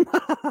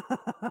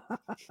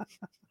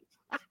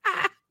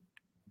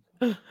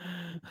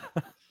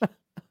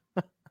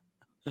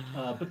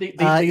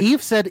 But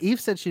Eve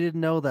said she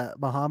didn't know that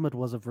Muhammad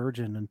was a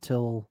virgin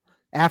until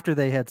after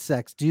they had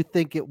sex. Do you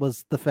think it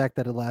was the fact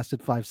that it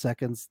lasted 5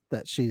 seconds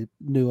that she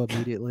knew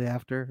immediately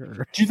after?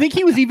 Or? Do you think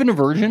he was even a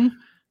virgin?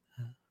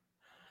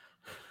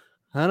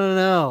 I don't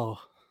know.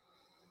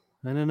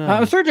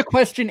 I'm starting to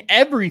question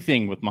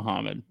everything with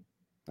Muhammad.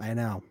 I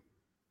know.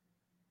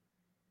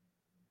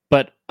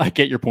 But I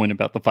get your point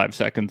about the 5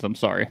 seconds. I'm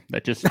sorry.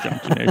 That just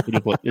jumped in.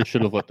 It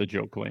should have let the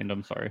joke land.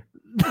 I'm sorry.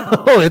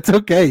 No, it's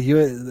okay.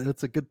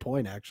 It's a good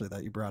point, actually,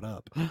 that you brought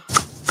up.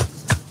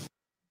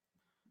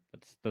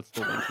 That's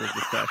the length of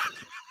the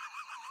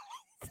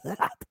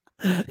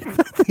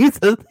text.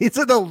 These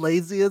are the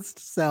laziest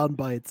sound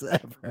bites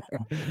ever.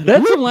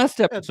 That's from last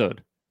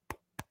episode.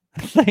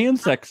 It's the hand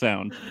sex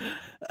sound.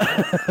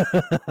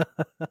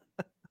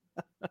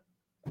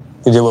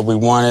 We did what we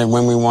wanted,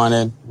 when we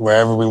wanted,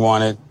 wherever we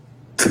wanted.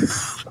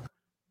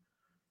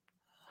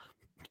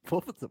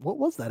 What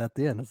was that at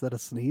the end? Is that a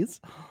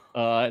sneeze?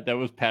 That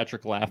was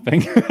Patrick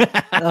laughing.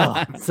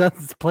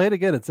 Play it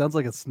again. It sounds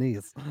like a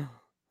sneeze.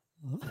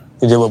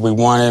 We did what we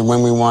wanted,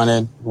 when we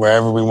wanted,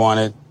 wherever we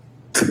wanted.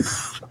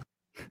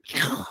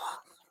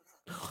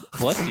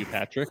 Bless you,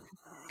 Patrick.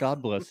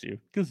 God bless you.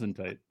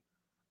 Gesundheit.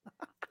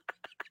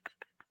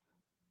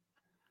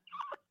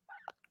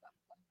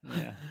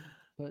 Yeah.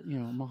 But you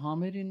know,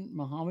 Muhammad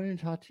and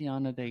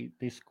Tatiana, they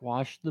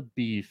squash the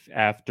beef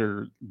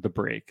after the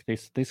break. They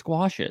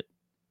squash it.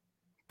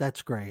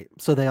 That's great.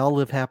 So they all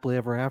live happily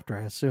ever after,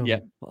 I assume.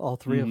 Yeah. All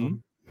three of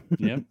them.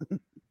 Yep.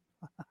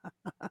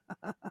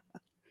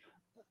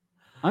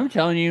 I'm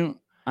telling you,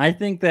 I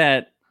think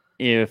that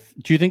do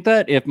you think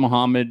that if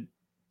Muhammad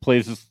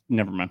plays this,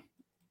 never mind.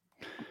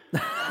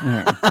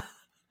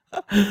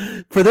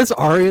 For this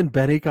Ari and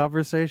Benny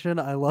conversation,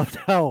 I loved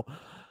how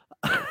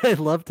the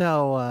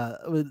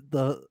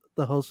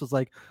host was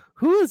like,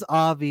 who is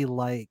Avi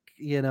like?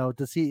 You know,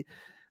 does he,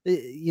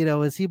 you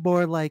know, is he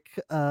more like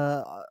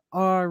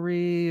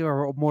Ari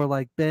or more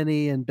like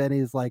Benny? And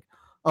Benny's like,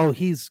 oh,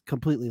 he's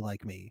completely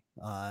like me.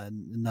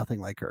 Nothing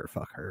like her.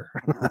 Fuck her.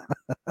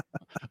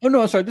 Oh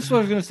no, sorry. This is what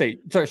I was gonna say.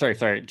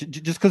 Sorry.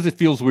 Just because it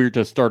feels weird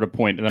to start a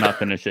point and then not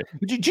finish it.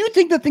 Do you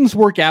think that things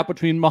work out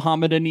between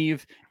Muhammad and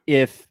Eve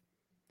if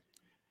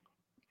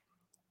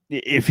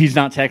he's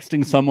not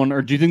texting someone,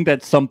 or do you think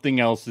that something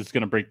else is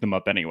going to break them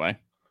up anyway?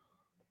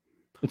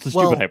 It's a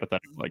stupid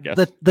hypothetical, I guess.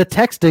 The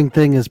texting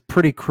thing is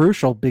pretty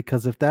crucial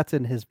because if that's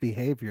in his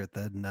behavior,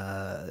 then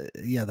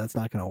that's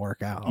not going to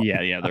work out.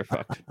 Yeah, they're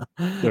fucked.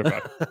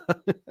 They're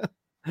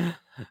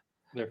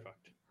fucked.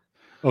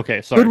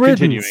 Okay, sorry.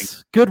 Continuing.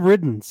 Good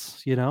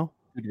riddance. You know.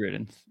 Good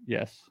riddance.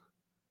 Yes.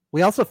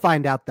 We also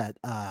find out that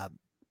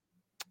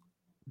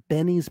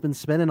Benny's been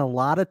spending a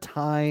lot of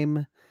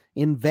time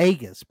in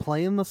Vegas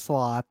playing the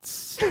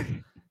slots.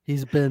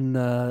 He's been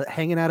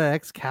hanging out at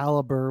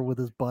Excalibur with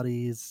his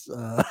buddies.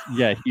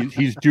 Yeah,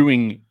 he's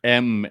doing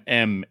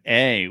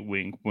MMA.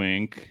 Wink,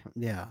 wink.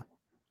 Yeah.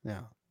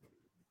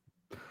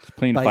 He's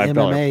playing By $5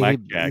 MMA,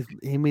 blackjack.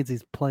 he means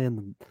he's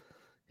playing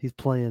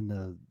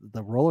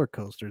the roller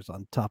coasters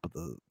on top of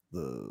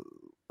the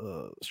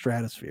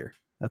stratosphere.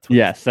 That's what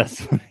Yes, that's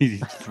what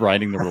he's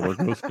riding the roller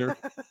coaster.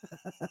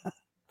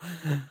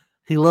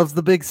 He loves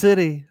the big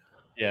city.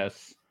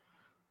 Yes.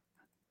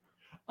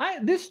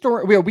 This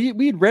story,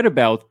 we'd read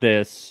about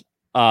this.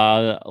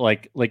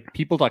 Like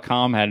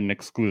people.com had an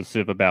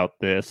exclusive about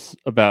this,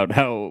 about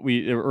how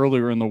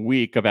earlier in the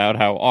week, about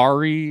how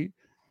Ari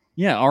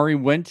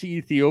went to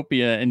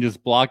Ethiopia and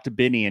just blocked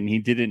Benny and he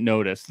didn't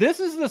notice.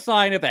 This is the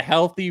sign of a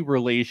healthy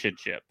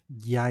relationship.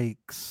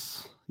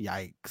 Yikes.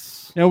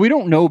 Now, we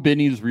don't know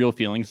Benny's real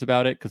feelings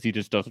about it because he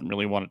just doesn't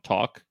really want to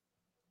talk.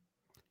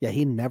 Yeah,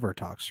 he never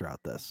talks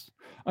throughout this.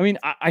 I mean,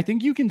 I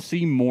think you can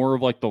see more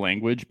of like the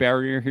language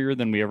barrier here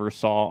than we ever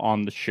saw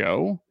on the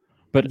show,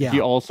 but he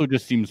also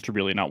just seems to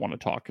really not want to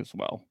talk as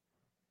well.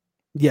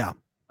 Yeah.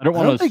 I don't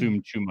want to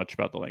assume too much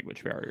about the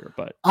language barrier,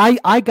 but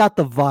I got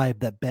the vibe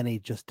that Benny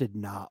just did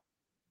not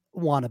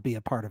want to be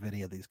a part of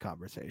any of these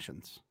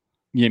conversations.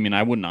 Yeah, I mean,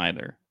 I wouldn't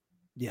either.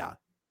 Yeah.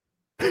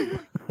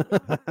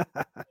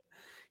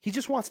 He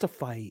just wants to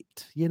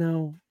fight, you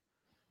know?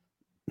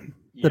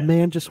 Yeah. The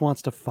man just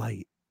wants to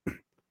fight.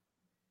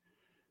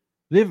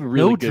 They have a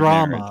really no good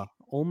drama, marriage.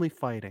 only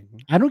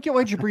fighting. I don't get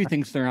why Jabri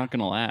thinks they're not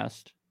going to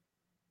last.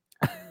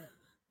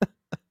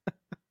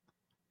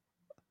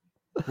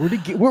 Where did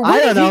he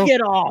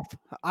get off?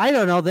 I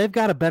don't know. They've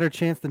got a better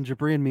chance than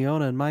Jabri and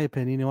Miona, in my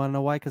opinion. You want to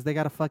know why? Because they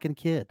got a fucking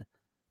kid.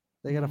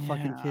 They got a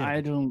fucking kid. I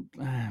don't.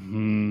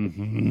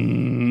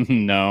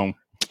 No.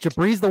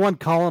 Jabri's the one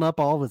calling up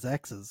all of his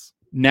exes.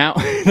 Now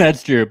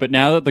that's true, but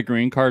now that the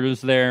green card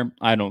is there,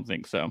 I don't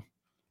think so.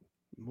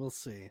 We'll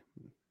see.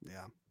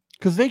 Yeah.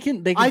 Because they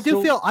can.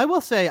 I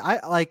will say,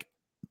 I like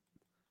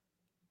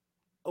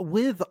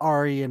with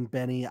Ari and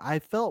Benny, I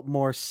felt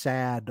more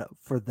sad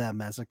for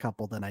them as a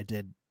couple than I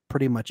did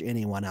pretty much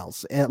anyone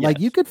else. And like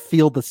you could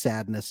feel the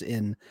sadness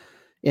in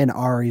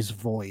Ari's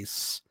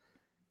voice.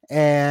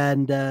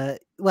 And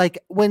like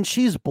when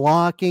she's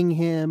blocking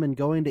him and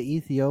going to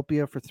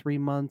Ethiopia for 3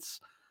 months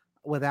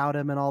without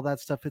him and all that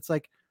stuff, it's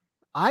like,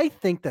 I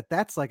think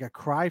that's like a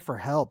cry for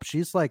help.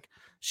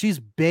 She's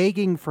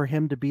begging for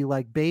him to be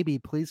like, baby,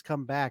 please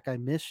come back. I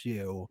miss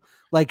you.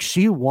 Like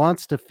she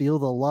wants to feel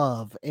the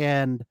love.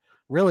 And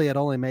really it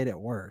only made it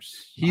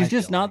worse. He's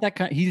just not that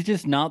kind. He's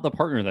just not the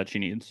partner that she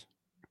needs.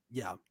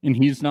 Yeah. And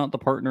he's not the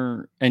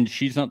partner and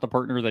she's not the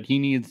partner that he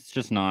needs. It's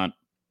just not.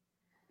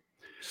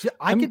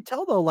 I can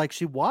tell though, like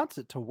she wants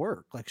it to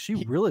work. Like she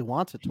really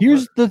wants it to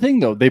Here's work. the thing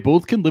though. They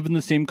both can live in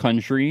the same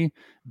country.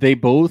 They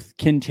both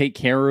can take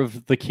care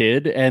of the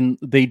kid and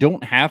they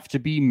don't have to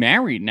be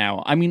married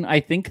now. I mean,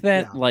 I think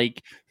that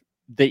like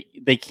they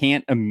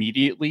can't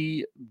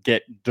immediately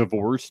get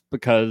divorced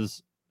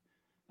because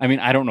I mean,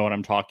 I don't know what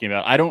I'm talking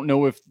about. I don't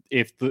know if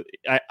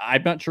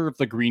I'm not sure if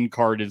the green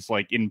card is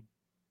like in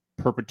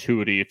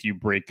perpetuity if you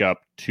break up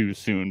too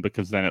soon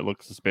because then it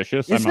looks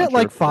suspicious. Isn't it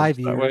like 5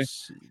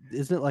 years?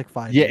 Isn't it like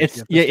 5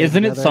 years? Yeah,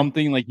 isn't it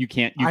something like you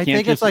can't I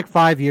think it's like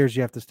 5 years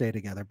you have to stay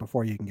together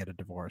before you can get a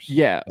divorce.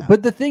 Yeah,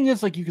 but the thing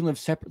is like you can live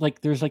separate,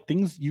 like there's like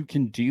things you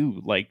can do.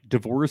 Like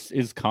divorce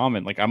is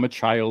common. Like I'm a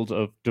child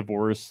of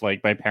divorce.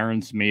 Like my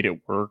parents made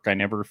it work. I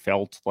never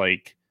felt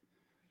like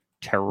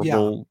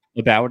terrible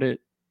about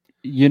it.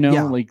 You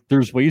know, like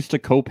there's ways to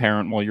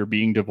co-parent while you're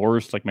being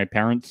divorced. Like my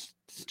parents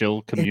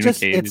still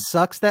communicated. It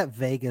sucks that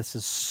Vegas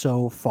is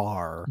so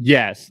far.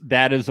 Yes,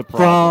 that is a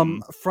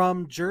problem.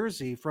 From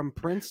Jersey, from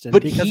Princeton,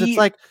 but because it's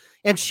like,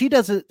 and she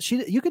doesn't.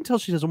 You can tell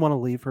she doesn't want to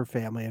leave her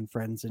family and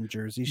friends in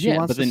Jersey. She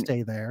wants to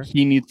stay there.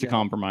 He needs to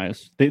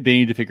compromise. They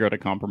need to figure out a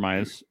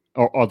compromise,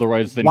 or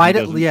otherwise, then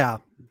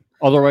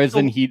Otherwise,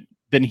 then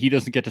he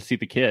doesn't get to see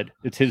the kid.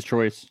 It's his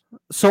choice.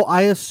 So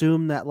I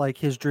assume that like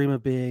his dream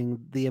of being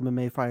the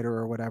MMA fighter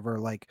or whatever,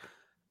 like,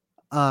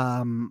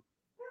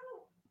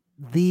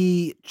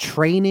 the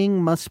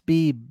training must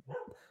be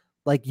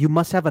like you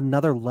must have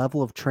another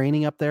level of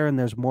training up there, and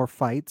there's more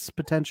fights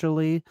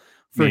potentially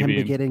for him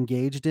to get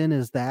engaged in.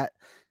 Is that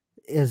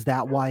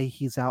why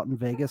he's out in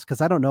Vegas?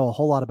 Because I don't know a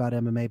whole lot about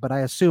MMA, but I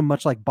assume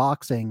much like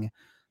boxing,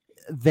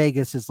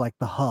 Vegas is like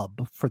the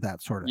hub for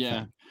that sort of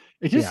thing.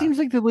 It just seems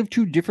like they live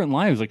two different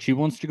lives. Like she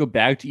wants to go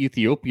back to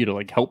Ethiopia to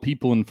like help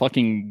people in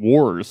fucking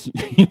wars,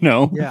 you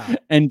know? Yeah.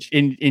 And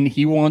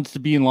he wants to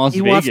be in Las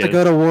Vegas. He wants to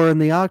go to war in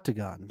the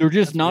octagon. They're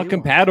just not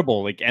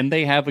compatible. Like, and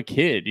they have a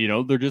kid, you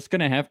know, they're just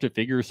going to have to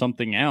figure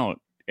something out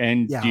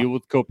and deal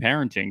with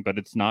co-parenting, but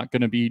it's not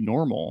going to be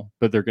normal,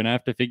 but they're going to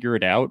have to figure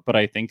it out. But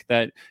I think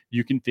that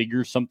you can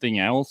figure something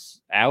else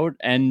out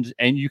and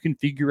you can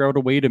figure out a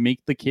way to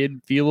make the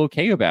kid feel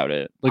okay about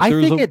it. Like, I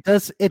think it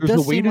does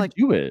seem like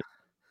do it.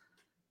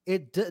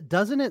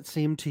 Doesn't it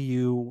seem to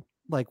you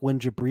like when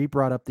Jabri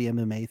brought up the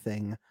MMA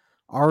thing,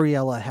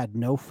 Ariella had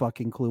no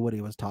fucking clue what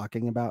he was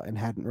talking about and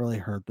hadn't really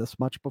heard this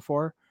much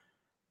before,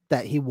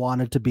 that he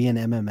wanted to be an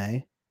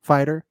MMA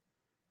fighter?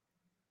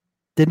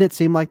 Didn't it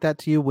seem like that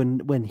to you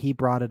when he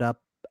brought it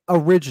up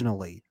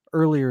originally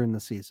earlier in the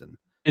season?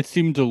 It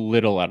seemed a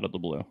little out of the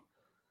blue.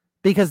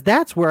 Because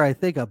that's where I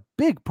think a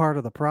big part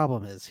of the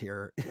problem is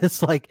here.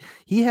 It's like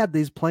he had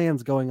these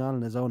plans going on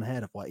in his own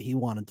head of what he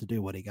wanted to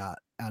do when he got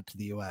out to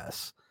the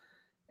US.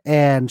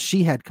 And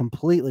she had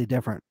completely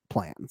different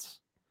plans.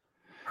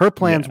 Her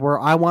plans were,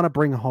 I want to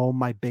bring home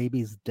my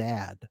baby's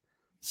dad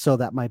so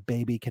that my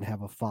baby can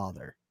have a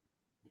father.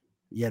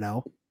 You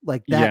know?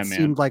 Like that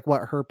seemed like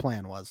what her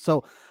plan was.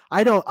 So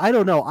I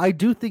don't know. I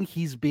do think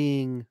he's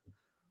being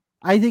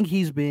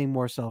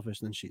more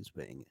selfish than she's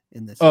being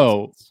in this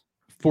instance.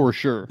 For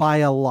sure. By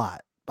a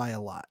lot.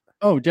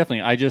 Oh,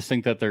 definitely. I just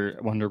think that they're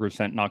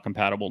 100% not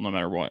compatible no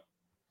matter what.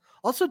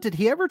 Also, did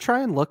he ever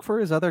try and look for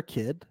his other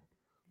kid?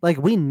 Like,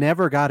 we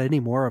never got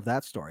any more of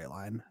that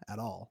storyline at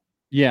all.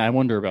 Yeah, I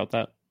wonder about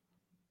that.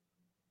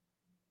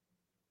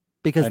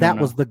 Because that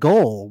was the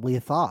goal, we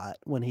thought,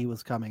 when he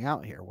was coming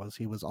out here, was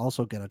he was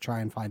also going to try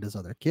and find his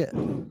other kid.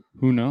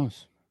 Who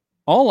knows?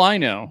 All I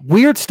know.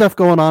 Weird stuff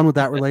going on with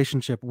that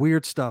relationship.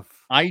 Weird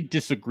stuff. I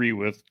disagree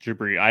with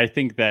Jibri. I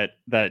think that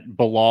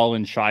Bilal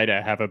and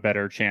Shida have a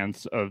better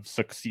chance of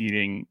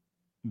succeeding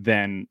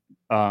than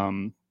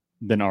Ari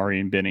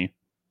and Binny.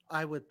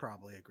 I would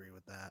probably agree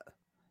with that.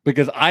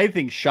 Because I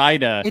think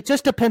Shida... It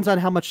just depends on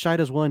how much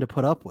Shida's willing to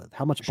put up with.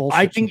 How much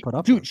bullshit she put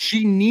up with.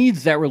 She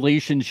needs that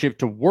relationship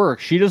to work.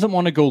 She doesn't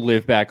want to go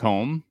live back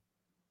home.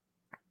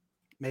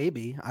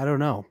 Maybe. I don't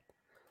know.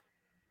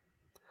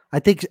 I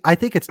think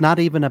it's not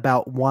even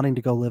about wanting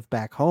to go live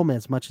back home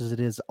as much as it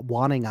is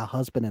wanting a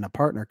husband and a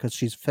partner, because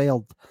she's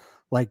failed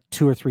like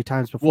 2 or 3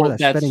 times before that.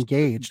 She's been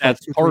engaged.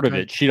 That's part of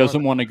it. She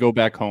doesn't want to go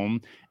back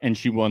home, and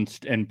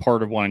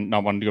part of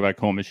not wanting to go back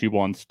home is she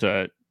wants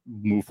to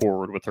move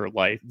forward with her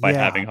life by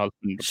having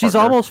husband. She's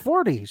almost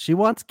 40. She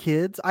wants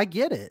kids. I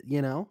get it,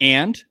 you know.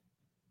 And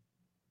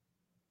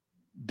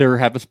they're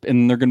going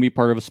to be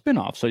part of a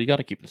spinoff, so you got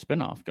to keep the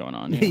spinoff going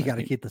on. You got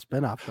to keep the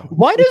spinoff going.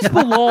 Why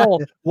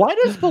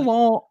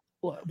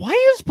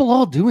is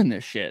Bilal doing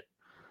this shit?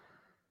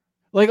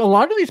 Like, a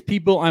lot of these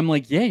people, I'm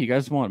like, yeah, you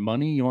guys want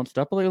money, you want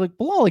stuff, but like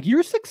Bilal, like,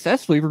 you're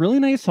successful, you have a really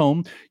nice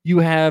home, you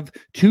have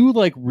 2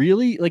 like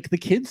really, like, the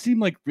kids seem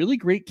like really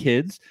great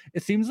kids.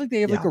 It seems like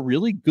they have like a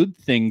really good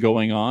thing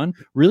going on,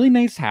 really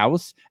nice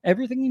house,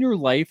 everything in your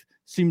life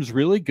seems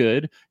really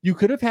good. You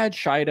could have had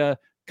Shida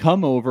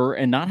come over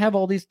and not have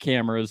all these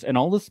cameras and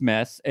all this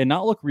mess and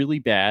not look really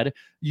bad.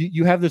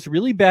 You have this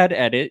really bad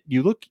edit.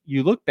 You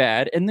look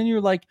bad, and then you're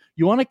like,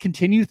 you want to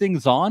continue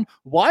things on?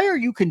 Why are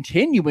you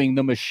continuing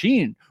the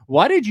machine?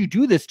 Why did you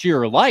do this to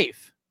your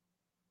life?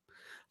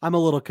 I'm a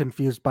little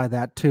confused by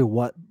that too.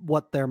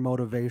 What their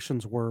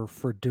motivations were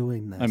for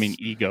doing this. I mean,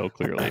 ego,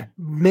 clearly.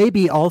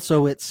 Maybe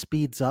also it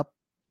speeds up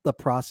the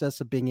process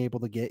of being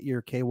able to get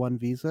your K1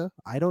 visa.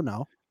 I don't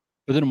know.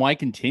 But then why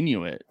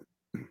continue it?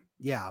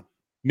 Yeah.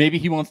 Maybe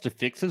he wants to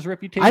fix his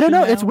reputation. I don't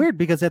know. Now? It's weird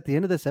because at the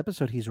end of this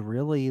episode, he's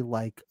really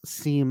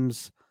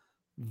seems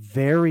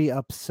very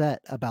upset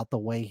about the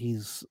way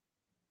he's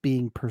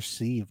being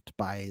perceived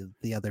by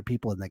the other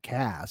people in the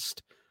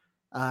cast,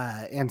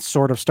 and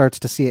sort of starts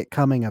to see it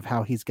coming of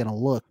how he's going to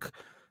look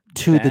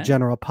to the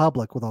general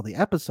public with all the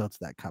episodes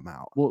that come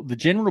out. Well, the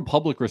general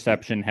public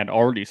reception had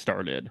already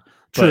started.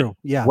 True.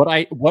 Yeah.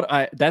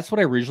 That's what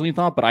I originally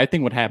thought, but I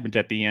think what happened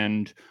at the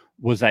end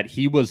was that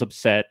he was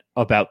upset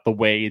about the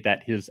way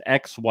that his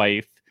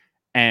ex-wife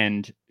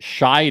and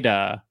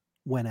Shida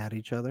went at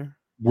each other,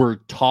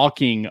 were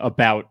talking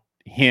about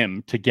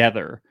him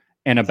together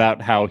and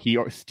about how he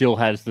still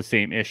has the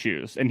same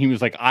issues. And he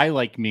was like, I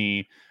like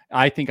me.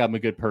 I think I'm a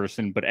good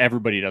person, but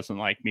everybody doesn't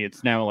like me.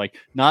 It's now like,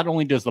 not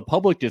only does the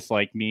public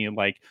dislike me,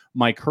 like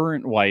my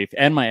current wife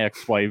and my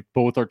ex-wife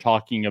both are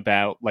talking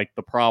about like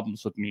the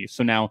problems with me.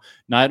 So now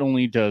not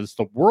only does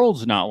the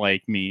world's not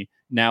like me,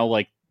 now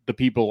like the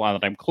people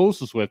that I'm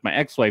closest with, my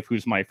ex-wife,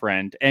 who's my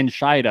friend, and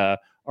Shida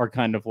are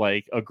kind of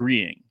like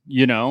agreeing,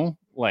 you know,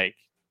 like,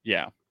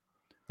 yeah,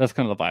 that's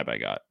kind of the vibe I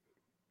got.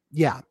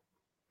 Yeah.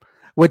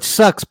 Which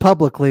sucks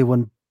publicly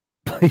when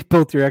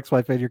both your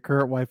ex-wife and your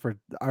current wife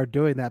are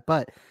doing that.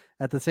 But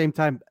at the same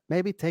time,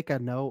 maybe take a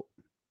note,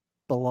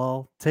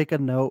 Bilal. Take a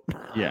note.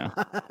 Yeah.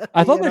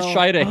 I thought that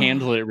Shida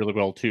handled it really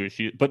well too.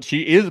 But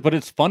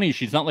it's funny.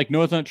 She's not like,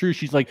 no, it's not true.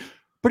 She's like,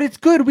 but it's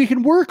good. We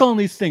can work on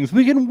these things.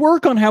 We can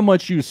work on how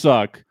much you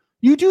suck.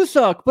 You do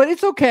suck, but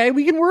it's okay.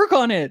 We can work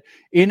on it.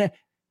 In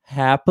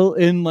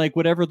like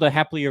whatever the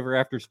happily ever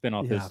after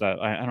spinoff is.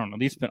 That I don't know.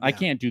 I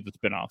can't do the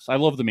spinoffs. I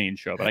love the main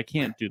show, but I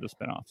can't do the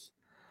spinoffs.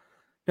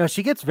 No,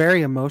 she gets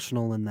very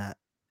emotional in that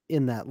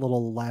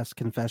little last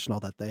confessional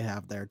that they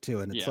have there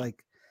too, and it's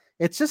like,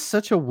 it's just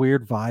such a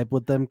weird vibe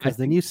with them, because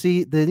then you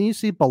see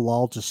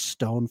Bilal just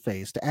stone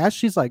faced as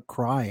she's like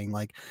crying,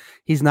 like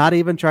he's not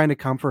even trying to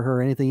comfort her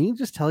or anything. You can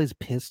just tell he's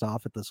pissed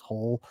off at this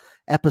whole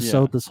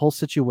episode, this whole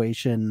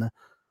situation.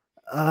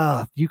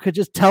 You could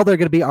just tell they're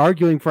going to be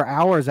arguing for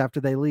hours after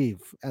they leave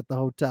at the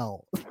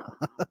hotel.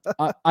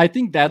 I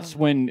think that's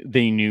when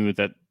they knew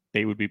that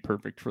they would be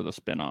perfect for the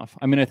spinoff.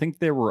 I mean, I think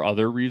there were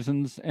other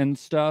reasons and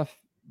stuff,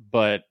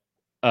 but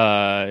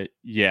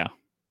yeah.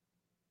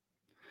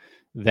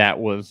 that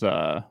was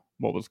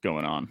what was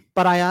going on.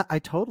 But I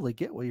totally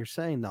get what you're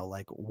saying though.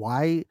 Like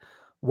why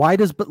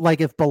does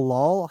like if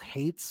Bilal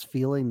hates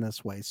feeling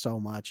this way so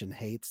much and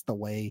hates the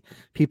way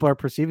people are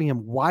perceiving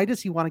him, why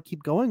does he want to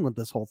keep going with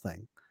this whole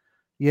thing?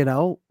 You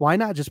know, why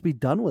not just be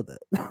done with it?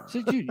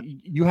 So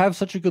you have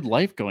such a good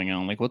life going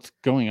on. Like, what's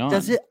going on?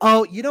 Does it?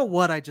 Oh, you know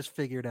what? I just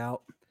figured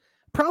out.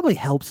 Probably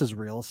helps his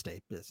real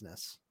estate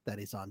business that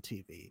he's on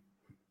TV.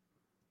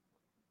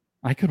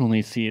 I could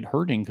only see it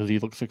hurting because he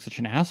looks like such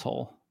an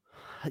asshole.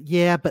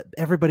 Yeah, but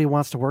everybody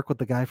wants to work with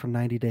the guy from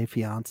 90 Day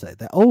Fiance.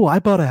 That I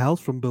bought a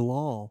house from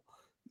Bilal.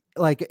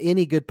 Like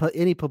any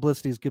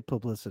publicity is good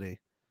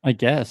publicity. I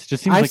guess.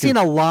 Just seems I've like seen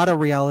a lot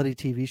of reality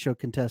TV show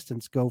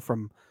contestants go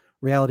from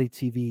reality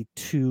TV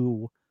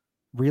to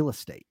real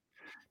estate.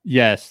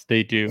 Yes,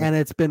 they do. And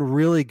it's been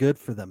really good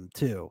for them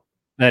too.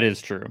 That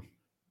is true.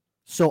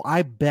 So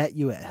I bet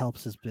you it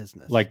helps his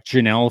business. Like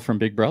Janelle from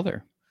Big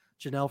Brother.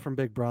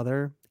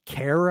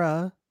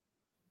 Kara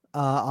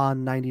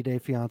on 90 Day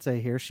Fiance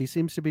here. She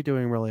seems to be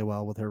doing really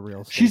well with her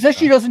real estate. She says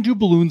she doesn't do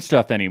balloon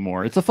stuff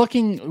anymore. It's a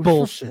fucking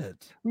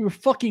bullshit. We were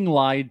fucking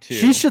lied to.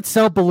 She should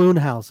sell balloon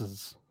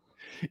houses.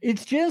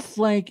 It's just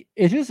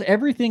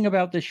everything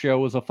about the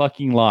show is a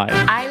fucking lie.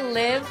 I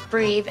live,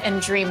 breathe,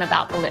 and dream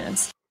about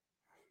balloons.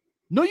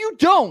 No, you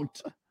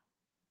don't.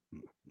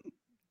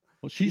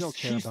 Well, She don't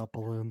care about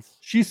balloons.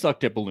 She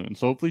sucked at balloons,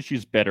 so hopefully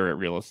she's better at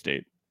real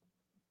estate.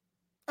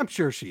 I'm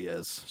sure she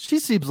is. She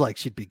seems like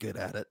she'd be good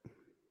at it.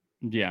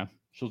 Yeah,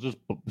 she'll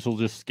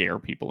just scare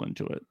people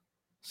into it.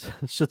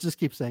 She'll just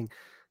keep saying,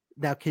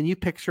 now, can you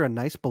picture a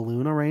nice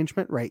balloon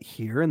arrangement right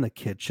here in the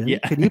kitchen? Yeah.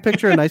 Can you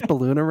picture a nice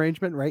balloon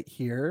arrangement right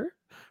here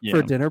for Yeah.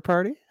 a dinner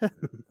party?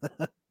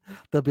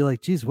 They'll be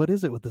like, geez, what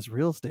is it with this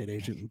real estate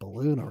agent and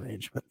balloon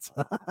arrangements?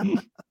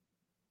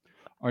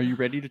 Are you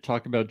ready to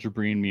talk about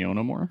Jabri and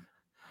Miona more?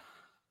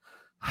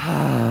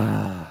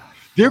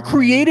 They're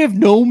creative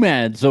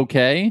nomads,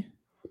 okay?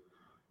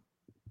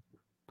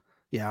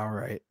 Yeah, all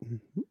right.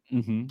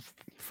 Mm-hmm.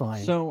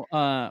 Fine. So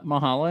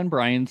Mahala and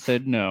Brian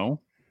said no,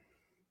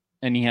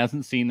 and he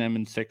hasn't seen them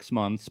in 6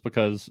 months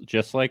because,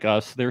 just like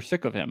us, they're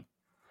sick of him.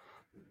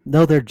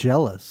 No, they're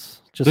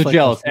jealous. They're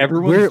jealous. us.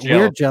 Everyone's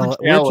We're jealous. jealous.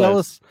 We're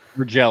jealous.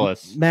 We're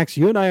jealous. Max,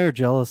 you and I are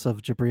jealous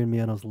of Jabri and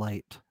Miona's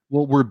light.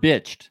 Well, we're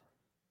bitched.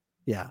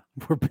 Yeah,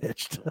 we're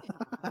bitched.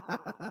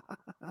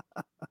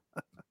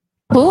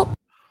 Who?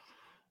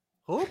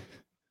 Oh.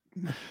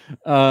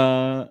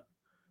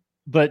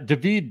 But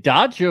David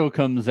Dajo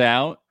comes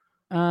out,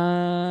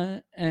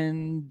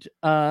 and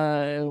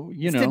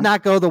This did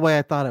not go the way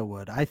I thought it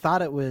would. I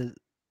thought it would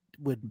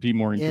be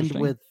more end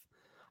interesting. with.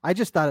 I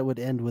just thought it would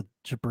end with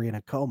Jabri in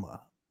a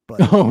coma,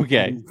 but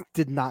Okay. it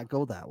did not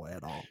go that way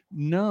at all.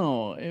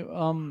 No,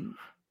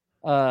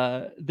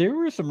 there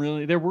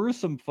were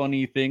some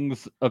funny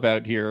things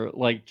about here.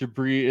 Like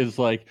Jabri is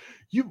like,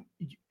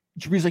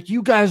 Jabri's like,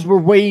 you guys were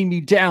weighing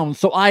me down,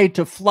 so I had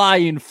to fly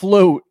and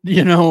float,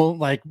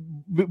 like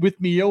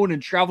with Miona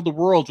and travel the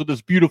world for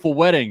this beautiful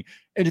wedding.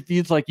 And it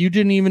feels like you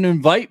didn't even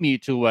invite me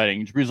to the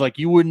wedding. Jabri's like,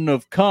 you wouldn't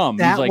have come.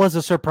 That He's like, was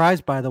a surprise,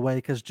 by the way,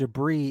 because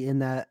Jabri in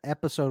that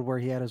episode where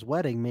he had his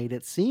wedding made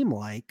it seem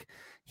like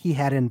he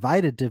had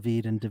invited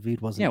David and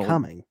David wasn't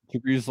coming.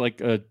 Jabri's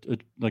like a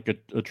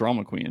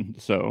drama queen.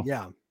 So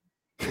Yeah.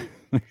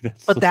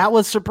 that's But that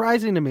was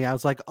surprising to me. I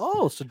was like,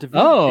 oh, so David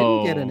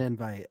didn't get an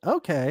invite.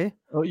 Okay.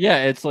 Oh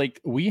yeah, it's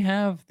like we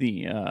have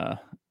the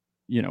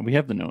we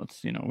have the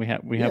notes, we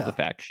have the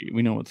fact sheet.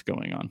 We know what's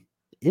going on.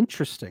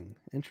 Interesting.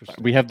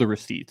 We have the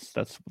receipts.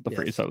 That's the Yes.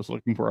 phrase I was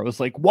looking for. I was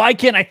like, why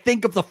can't I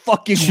think of the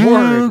fucking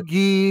word?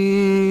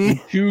 Chugi.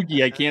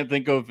 Chugi. I can't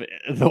think of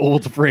the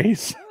old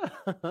phrase.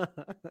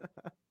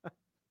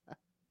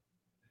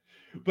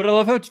 But I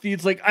love how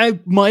David's like, I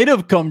might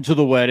have come to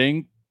the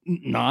wedding.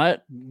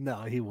 Not.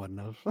 No, he wouldn't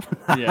have.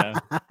 Yeah.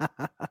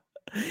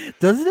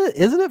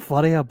 Isn't it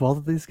funny how both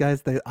of these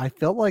guys, I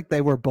felt like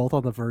they were both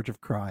on the verge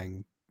of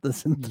crying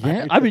this entire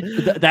Yeah, I mean,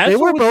 that's they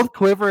were what was, both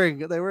quivering.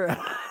 They were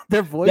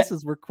their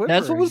voices were quivering.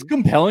 that's what was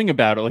compelling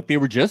about it. Like they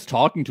were just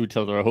talking to each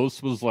other. A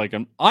host was like,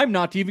 I'm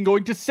not even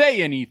going to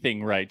say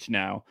anything right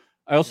now.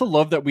 I also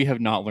love that we have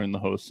not learned the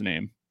host's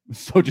name.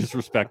 So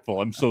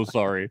disrespectful. I'm so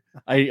sorry.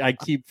 I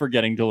keep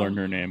forgetting to learn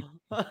her name.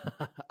 I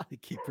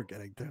keep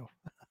forgetting too.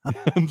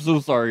 I'm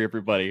so sorry,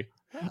 everybody.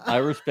 I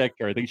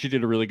respect her. I think she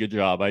did a really good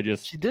job.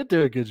 She did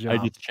do a good job.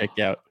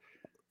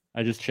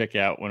 I just check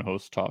out when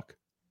hosts talk.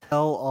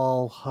 Tell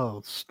all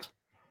host.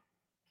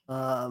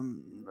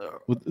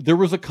 There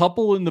was a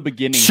couple in the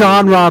beginning.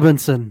 Sean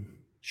Robinson.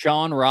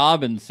 Sean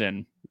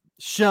Robinson.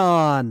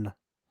 Sean.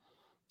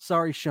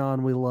 Sorry,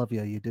 Sean. We love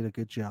you. You did a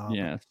good job.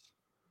 Yes.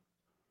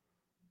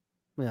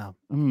 Yeah.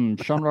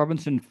 Sean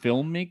Robinson,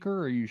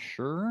 filmmaker. Are you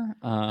sure?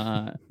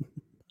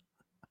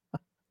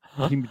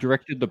 He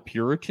directed The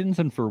Puritans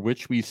and For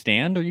Which We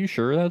Stand. Are you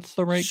sure that's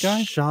the right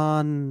guy?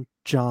 Sean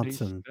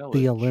Johnson, spell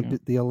the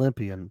it, the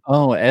Olympian.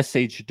 Oh,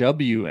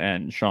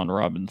 SHWN, Sean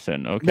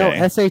Robinson. Okay. No,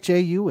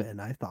 SHAUN,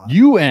 I thought.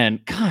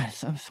 UN. God,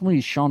 so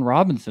many Sean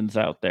Robinsons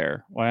out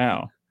there.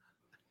 Wow.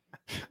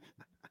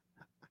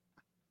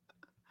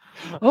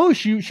 Oh,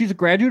 she's a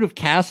graduate of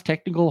Cass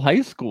Technical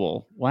High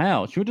School.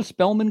 Wow, she went to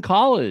Spelman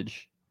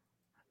College.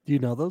 Do you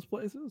know those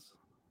places?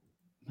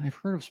 I've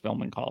heard of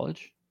Spelman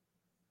College.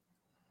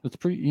 It's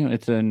pretty,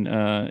 it's an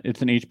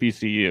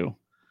HBCU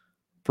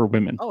for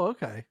women. Oh,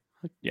 okay.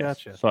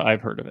 Yes, Gotcha. so I've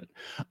heard of it.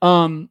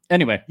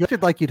 Anyway, You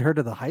acted like you'd heard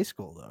of the high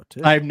school though,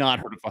 too. I've not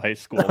heard of a high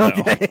school. No.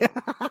 Okay.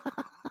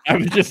 I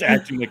was just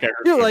acting like I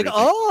heard. You're like,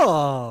 everything.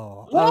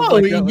 oh, I was Oh,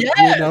 like, yes.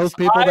 you know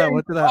people that I'm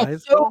went to that high so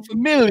school?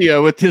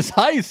 familiar with this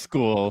high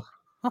school.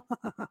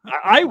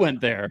 I went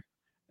there.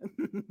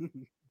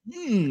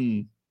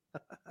 Hmm.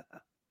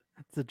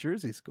 It's a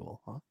Jersey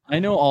school, huh? I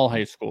know all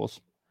high schools.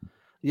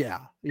 Yeah,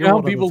 You know how one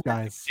of those people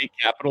guys. state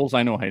capitals?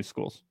 I know high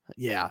schools.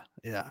 Yeah.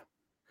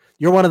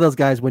 You're one of those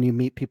guys when you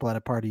meet people at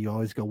a party, you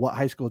always go, "What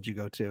high school did you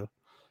go to?"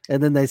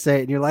 And then they say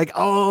it, and you're like,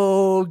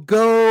 "Oh,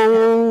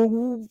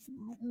 go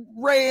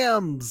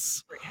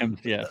Rams!" Rams,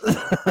 yes.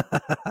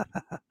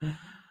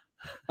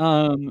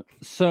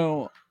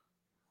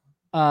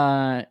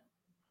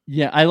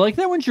 Yeah, I like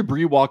that when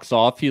Jabri walks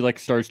off, he like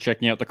starts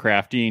checking out the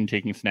crafty and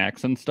taking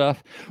snacks and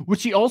stuff,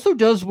 which he also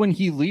does when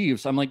he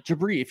leaves. I'm like,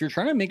 Jabri, if you're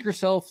trying to make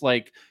yourself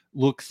like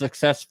look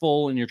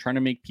successful and you're trying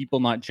to make people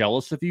not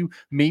jealous of you,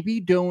 maybe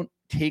don't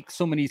take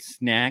so many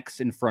snacks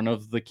in front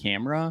of the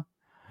camera.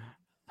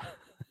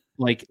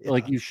 Like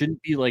you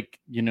shouldn't be like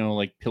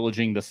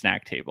pillaging the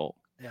snack table.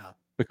 Yeah.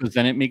 Because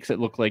then it makes it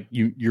look like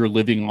you're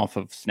living off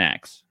of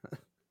snacks.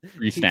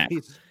 Free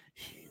snacks.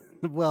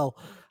 Well,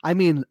 I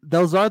mean,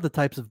 those are the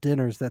types of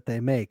dinners that they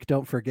make.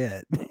 Don't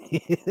forget.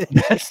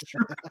 That's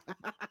true.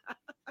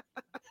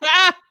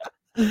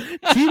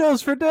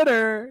 Cheetos for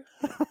dinner.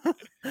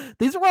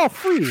 These are all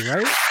free,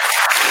 right?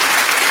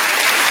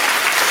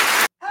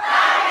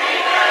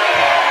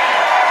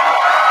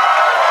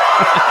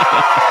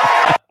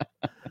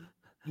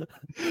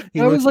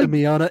 He looks to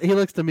Miona.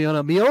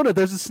 Miona,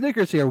 there's a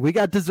Snickers here. We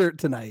got dessert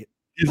tonight.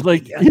 He's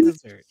like,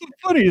 it's so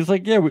funny. He's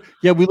like, yeah,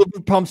 we live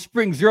in Palm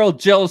Springs. You're all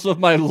jealous of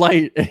my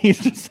light, and he's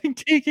just like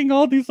taking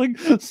all these like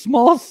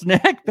small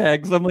snack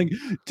bags. I'm like,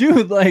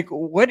 dude, like,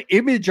 what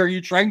image are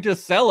you trying to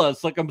sell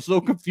us? Like, I'm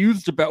so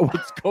confused about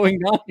what's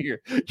going on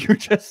here. You're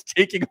just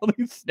taking all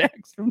these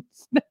snacks from the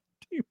snack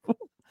table.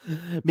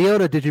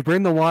 Miona, did you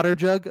bring the water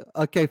jug?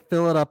 Okay,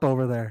 fill it up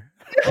over there.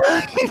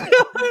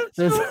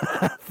 It's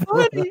so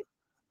funny.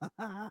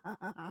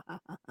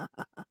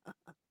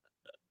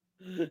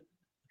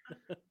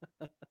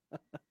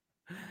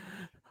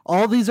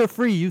 All these are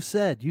free. You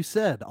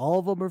said all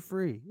of them are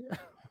free.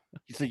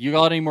 He said, "You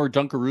got any more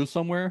Dunkaroos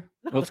somewhere?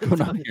 What's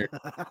going on here?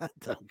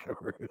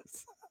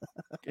 Dunkaroos.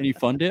 Can you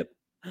fund it?"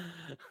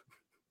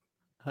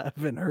 I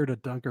haven't heard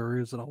of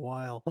Dunkaroos in a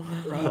while.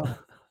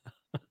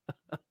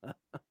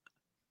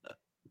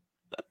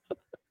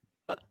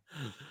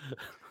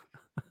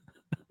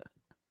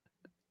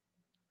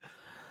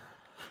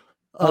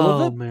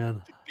 Oh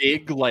man!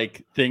 Big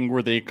like thing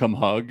where they come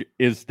hug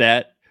is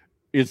that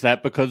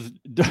because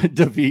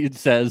David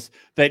says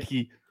that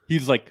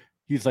he's like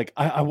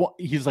I want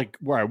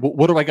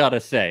what do I gotta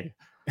say?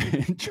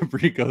 And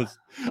Jabri goes,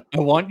 I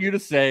want you to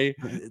say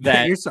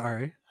that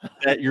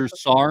you're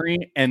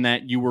sorry, and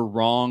that you were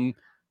wrong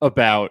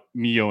about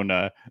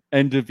Miona.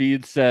 And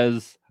David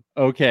says,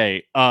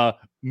 okay,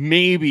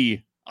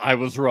 maybe I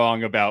was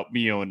wrong about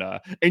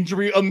Miona. And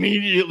Jabri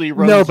immediately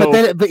runs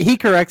over. But he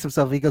corrects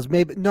himself. He goes,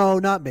 maybe, no,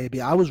 not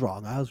maybe. I was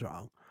wrong.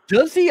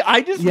 Does he?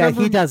 I just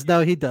he does.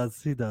 No, he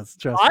does.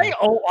 Trust me.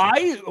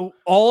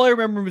 All I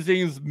remember him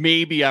saying is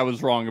maybe I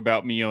was wrong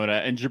about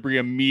Miona, and Jabri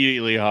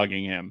immediately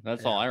hugging him.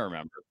 That's all I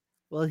remember.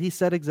 Well, he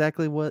said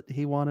exactly what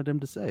he wanted him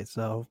to say.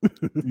 So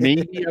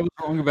maybe I was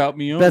wrong about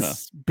Miona.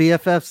 Best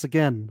BFFs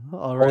again.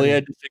 Already. All he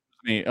had to say was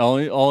me.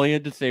 All he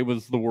had to say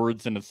was the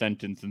words in a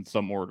sentence in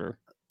some order.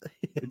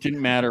 It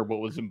didn't matter what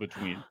was in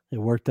between. It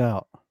worked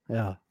out.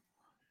 Yeah.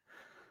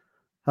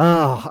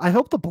 Oh, I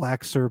hope the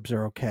Black Serbs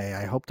are okay.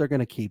 I hope they're going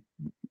to keep,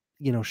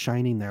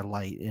 shining their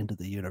light into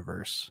the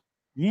universe.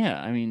 Yeah,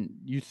 I mean,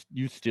 you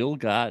still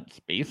got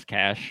Space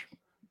Cash.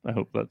 I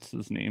hope that's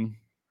his name.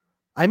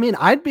 I mean,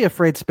 I'd be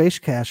afraid Space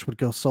Cash would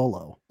go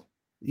solo.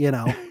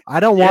 I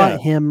don't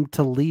want him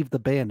to leave the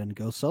band and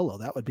go solo.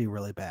 That would be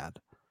really bad.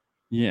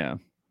 Yeah.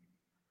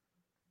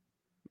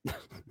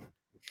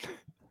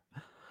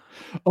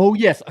 Oh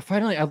yes,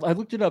 finally I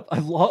looked it up. I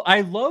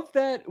love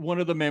that one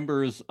of the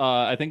members,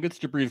 I think it's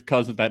Jabri's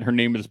cousin, that her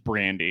name is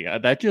Brandy.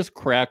 That just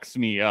cracks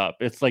me up.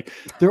 It's like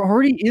there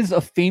already is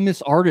a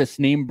famous artist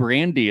named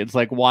Brandy. It's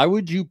like, why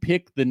would you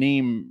pick the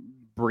name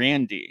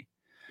Brandy?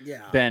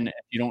 Yeah. Ben, if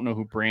you don't know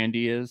who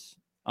Brandy is,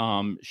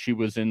 she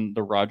was in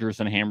the Rodgers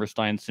and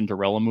Hammerstein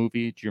Cinderella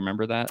movie. Do you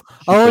remember that?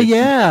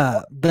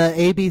 The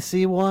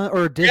ABC one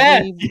or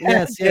Disney.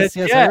 Yes.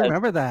 I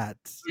remember that.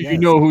 You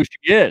know who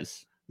she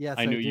is. Yes,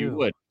 I knew you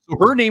would. So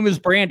her name is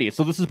Brandy.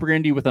 So this is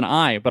Brandy with an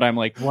I, but I'm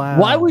like, wow.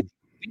 Why would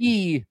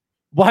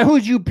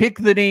you pick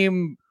the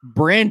name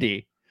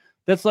Brandy?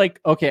 That's like,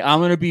 okay, I'm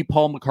going to be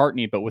Paul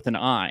McCartney, but with an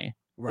I.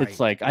 Right.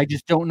 It's like, I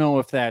just don't know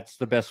if that's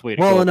the best way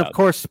to go. Well, and of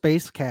course,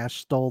 Space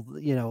Cash stole,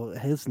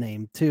 his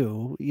name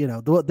too.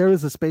 There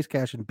was a Space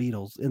Cash in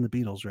the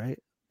Beatles, right?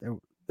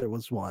 there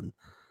was one.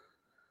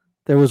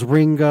 There was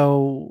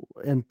Ringo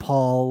and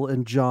Paul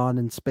and John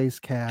and Space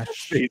Cash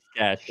Space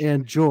Cash.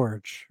 and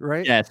George,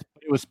 right? Yes,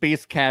 it was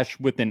Space Cash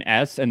with an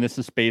S, and this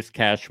is Space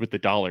Cash with the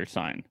 $.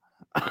 So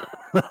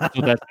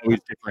that's how he's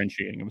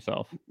differentiating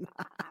himself.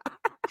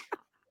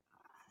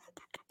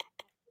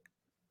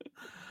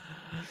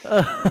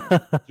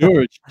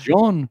 George,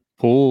 John,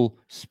 Paul,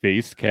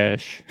 Space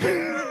Cash.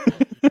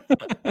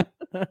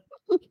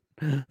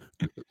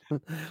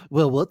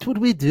 Well, what would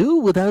we do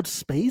without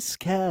Space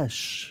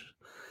Cash?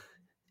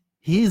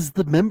 He's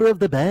the member of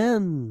the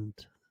band.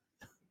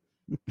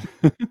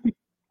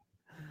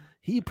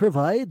 He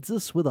provides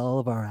us with all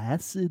of our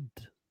acid.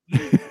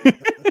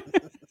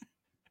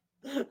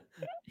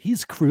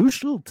 He's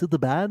crucial to the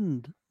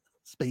band,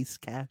 Space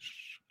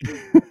Cash.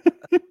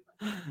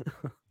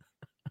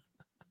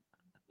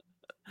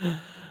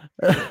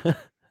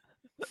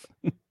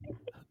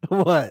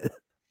 What?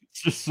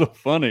 It's just so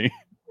funny.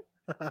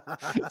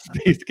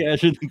 Space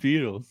Cash and the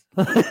Beatles.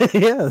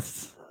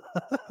 Yes.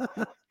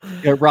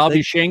 You got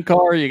Ravi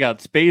Shankar, you got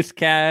Space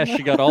Cash,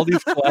 you got all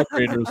these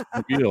collaborators with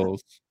the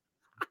Beatles.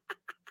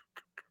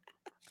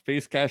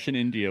 Space Cash in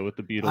India with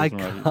the Beatles.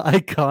 And Ravi.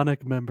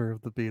 Iconic member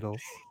of the Beatles.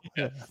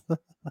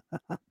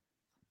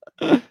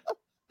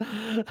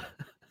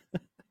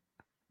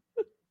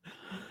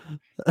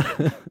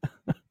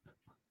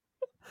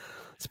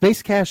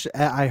 Space Cash,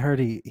 I heard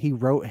he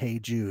wrote Hey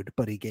Jude,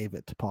 but he gave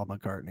it to Paul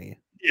McCartney.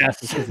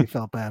 Yes, because he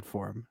felt bad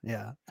for him.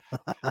 Yeah.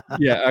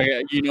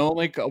 Yeah, you know,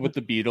 like with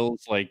the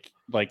Beatles, like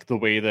the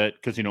way that,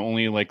 because you know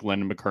only like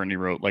Lennon and McCartney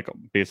wrote like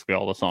basically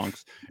all the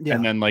songs,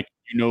 and then like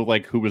you know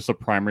like who was the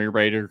primary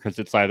writer, because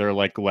it's either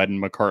like Lennon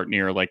McCartney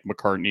or like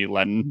McCartney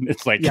Lennon.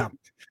 It's like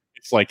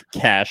it's like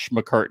Cash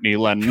McCartney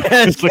Lennon.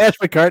 Cash like,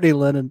 McCartney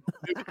Lennon.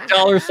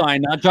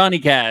 $, not Johnny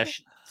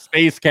Cash.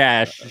 Space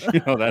Cash.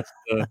 You know that's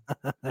the.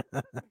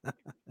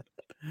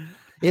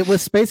 It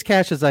was Space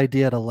Cash's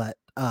idea to let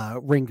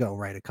Ringo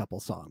write a couple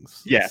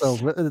songs. Yes. So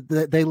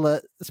they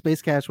let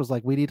Space Cash was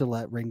like, we need to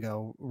let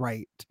Ringo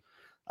write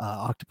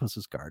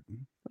Octopus's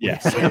Garden.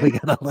 Yes. We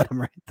gotta let him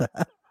write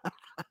that.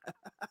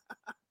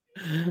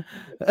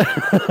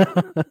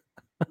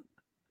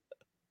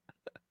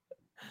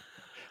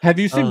 Have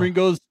you seen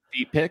Ringo's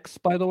feet pics,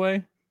 by the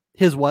way?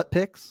 His what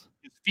pics?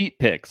 His feet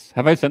pics.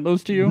 Have I sent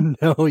those to you?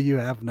 No, you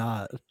have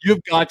not.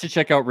 You've got to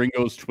check out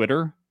Ringo's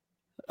Twitter.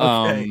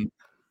 Okay.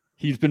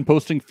 He's been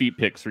posting feet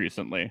pics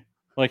recently.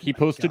 Like he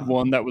posted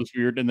one that was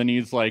weird, and then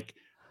he's like,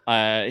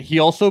 he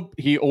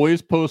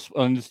always posts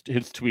on his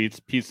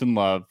tweets peace and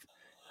love,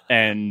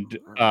 and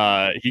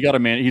he got a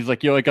man. He's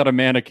like, yo, I got a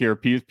manicure,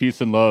 peace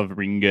and love,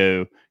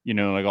 Ringo. You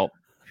know, like all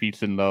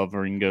peace and love,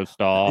 Ringo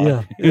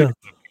Starr. Yeah.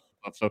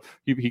 So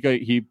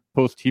he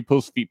posts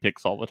feet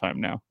pics all the time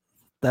now.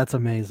 That's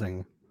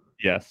amazing.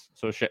 Yes.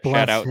 So shout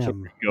out to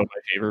Ringo,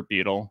 my favorite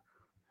Beatle.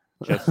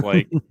 Just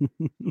like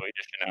Louis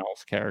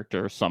Deschanel's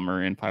character,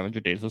 Summer in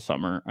 500 Days of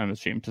Summer. I'm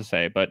ashamed to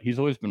say, but he's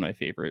always been my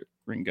favorite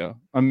Ringo.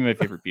 I mean, my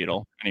favorite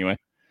Beatle. Anyway,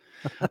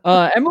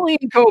 Emily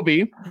and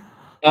Kobe.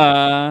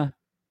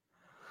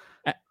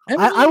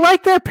 I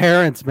like their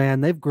parents,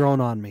 man. They've grown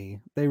on me.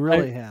 They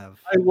really have.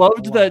 I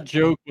loved that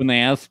joke when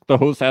the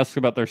host asks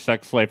about their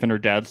sex life, and her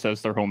dad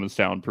says their home is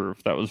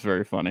soundproof. That was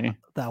very funny.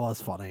 That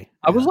was funny.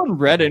 I was on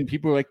Reddit, and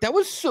people were like, "That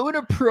was so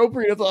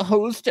inappropriate of the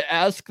host to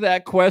ask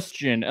that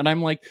question." And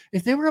I'm like,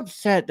 if they were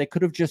upset, they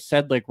could have just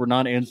said, like, "We're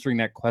not answering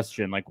that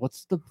question." Like,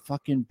 what's the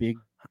fucking big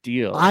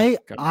deal? I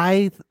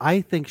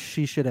think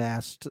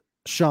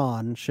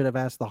Sean should have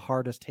asked the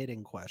hardest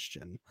hitting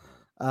question,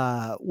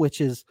 which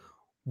is,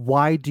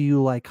 why do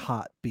you like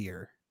hot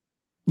beer?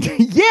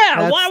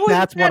 Yeah,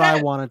 that's what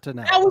I wanted to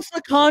know. That was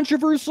the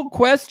controversial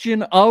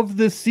question of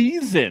the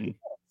season.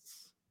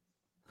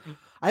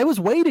 I was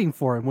waiting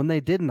for him. When they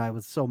didn't, I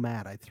was so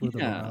mad. I threw the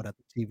remote at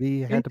the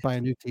TV. I had to buy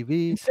a new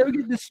TV. Instead of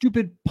getting this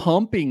stupid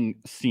pumping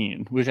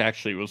scene, which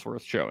actually was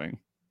worth showing.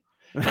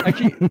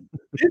 Actually,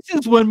 this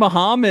is when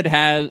Muhammad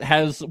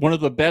has one of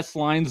the best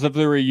lines of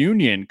the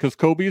reunion, because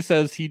Kobe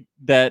says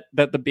that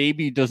the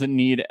baby doesn't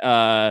need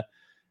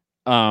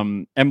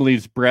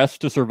Emily's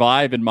breast to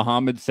survive, and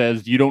Muhammad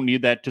says you don't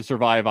need that to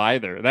survive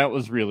either. That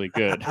was really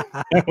good.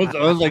 I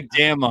was like,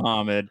 damn,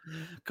 Muhammad.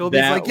 Kobe's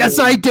like, yes,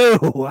 I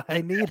do.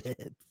 I need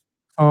it.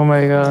 Oh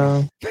my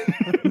god.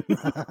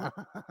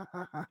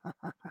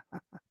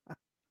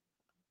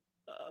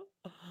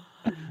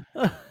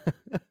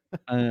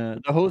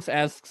 The host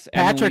asks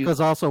Patrick was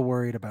also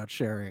worried about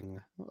sharing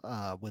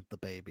with the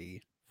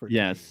baby for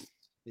yes days.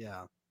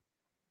 Yeah.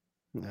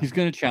 He's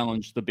going to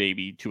challenge the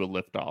baby to a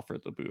liftoff or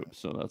the boob,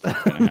 so that's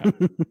what's going to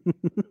happen.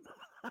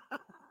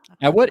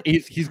 At what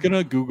age? He's going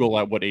to Google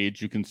at what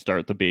age you can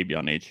start the baby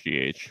on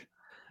HGH.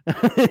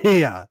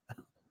 Yeah.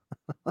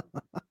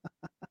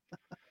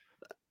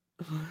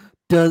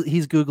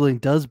 He's Googling,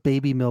 does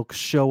baby milk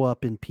show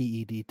up in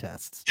PED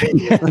tests?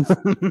 Yes.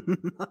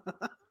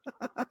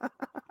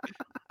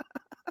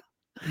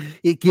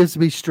 It gives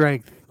me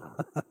strength.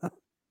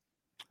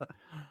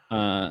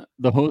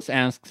 The host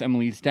asks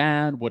Emily's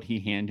dad what he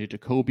handed to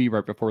Kobe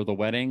right before the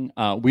wedding.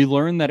 We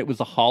learned that it was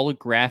a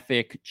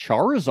holographic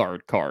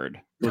Charizard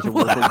card.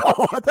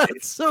 Wow,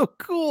 that's so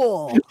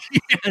cool.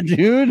 Yeah,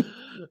 dude.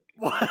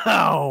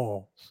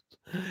 Wow.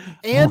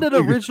 And an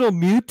original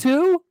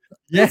Mewtwo?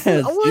 Yes,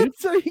 What?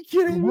 dude. Are you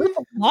kidding me? Worth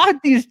a lot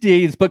these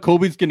days, but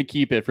Kobe's going to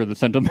keep it for the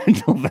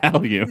sentimental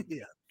value.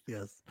 Yeah,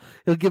 yes.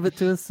 He'll give it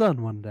to his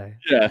son one day.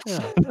 Yes. Yeah.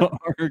 The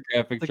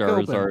holographic The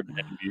Charizard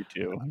and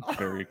Mewtwo. It's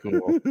very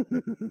cool.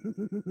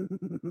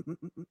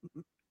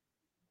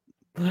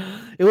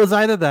 It was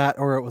either that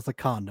or it was a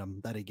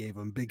condom that he gave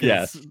him because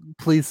Yes.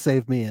 please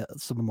save me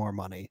some more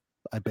money.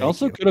 I It beg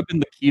also you. could have been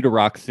the key to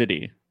Rock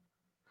City.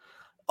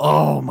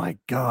 Oh my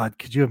God.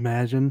 Could you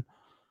imagine?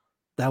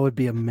 That would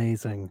be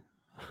amazing.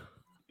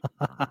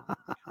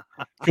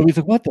 Kobe's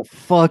like, what the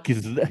fuck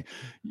is that?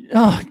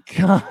 Oh,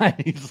 God.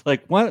 He's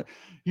like, what?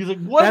 He's like,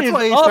 what That's is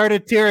why he up?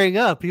 started tearing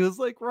up. He was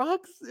like,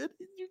 Rock City?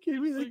 You gave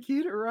me the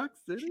key to Rock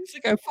City? He's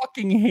like, I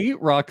fucking hate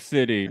Rock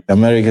City.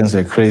 Americans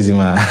are crazy,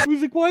 man. He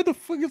was like, why the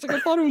fuck? He's like, I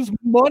thought it was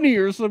money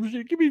or some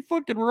shit. Give me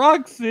fucking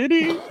Rock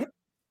City.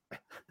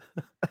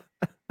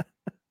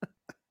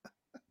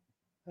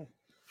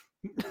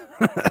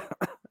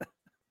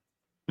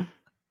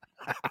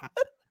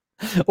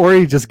 Or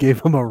he just gave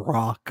him a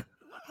rock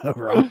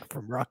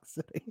from Rock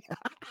City.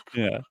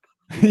 Yeah.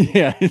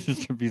 Yeah, it's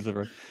just a piece of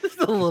rock. Just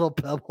a little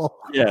pebble.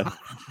 Yeah.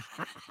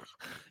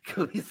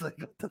 Cody's like,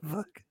 what the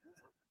fuck?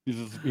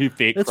 He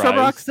fake It's cries. from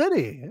Rock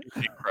City.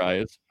 He fake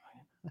cries.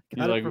 He's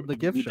Got it like, from the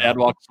gift Dad shop.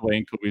 walks away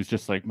and Kobe's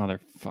just like,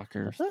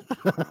 motherfuckers.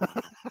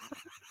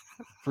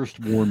 First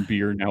warm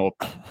beer, now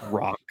a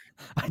rock.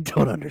 I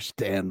don't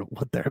understand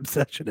what their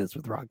obsession is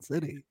with Rock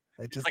City.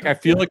 I just Like I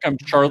feel like I'm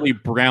Charlie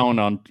Brown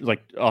on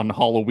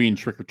Halloween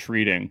trick or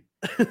treating.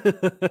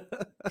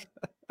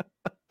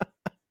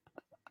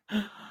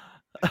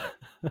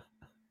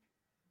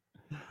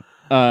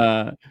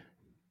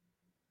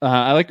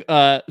 I like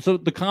so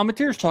the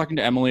commentator's talking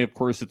to Emily. Of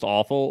course, it's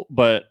awful,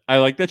 but I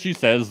like that she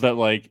says that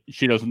like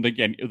she doesn't think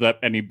that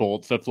any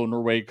bullets have flown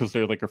her way because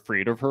they're like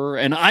afraid of her,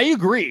 and I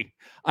agree.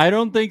 I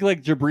don't think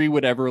like Jabri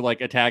would ever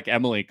like attack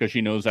Emily because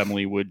she knows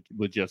Emily would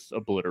just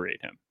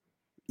obliterate him.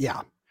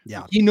 Yeah.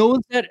 Yeah. He knows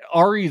that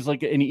Ari's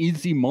like an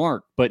easy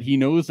mark, but he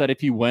knows that if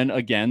he went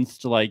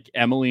against like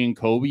Emily and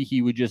Kobe,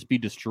 he would just be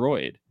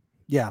destroyed.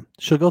 Yeah.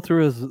 She'll go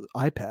through his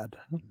iPad.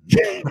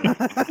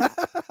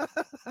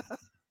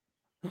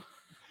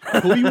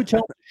 Kobe would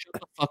tell him to shut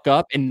the fuck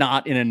up and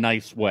not in a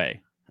nice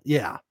way.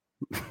 Yeah.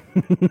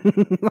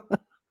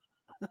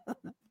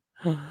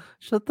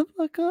 Shut the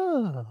fuck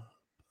up.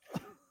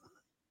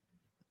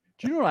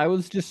 Do you know what I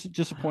was just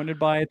disappointed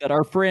by? That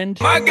our friend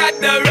I got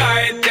the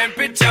right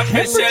temperature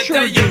for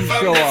shelter you didn't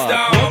from show the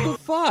up. storm. What the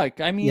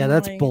fuck? I mean, Yeah,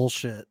 that's like,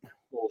 bullshit.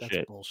 bullshit.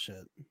 That's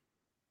bullshit.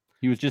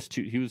 He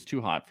was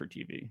too hot for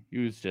TV.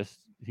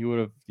 He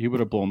would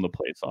have blown the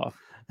place off.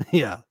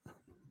 Yeah.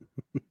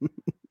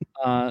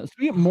 So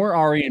we get more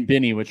Ari and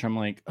Benny, which I'm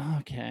like,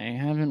 okay,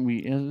 haven't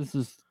we? This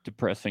is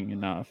depressing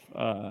enough.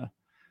 And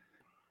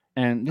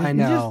I it's just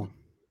know.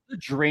 the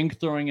drink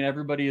throwing, and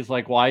everybody is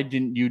like, why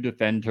didn't you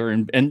defend her?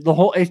 And the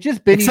whole, it's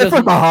just Benny Except for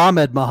doesn't.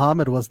 Muhammad.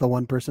 Muhammad was the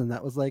one person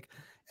that was like,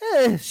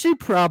 she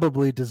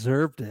probably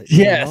deserved it.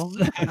 you Yes.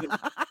 know?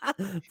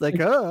 It's like,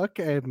 oh,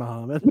 okay,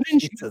 Muhammad.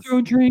 Wouldn't you Jesus.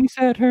 throw drinks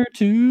at her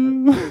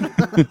too?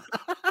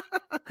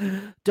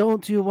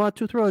 Don't you want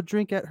to throw a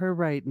drink at her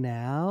right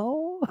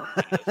now?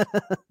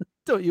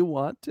 Don't you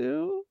want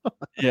to?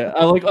 Yeah,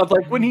 I like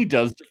when he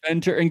does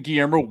defend her and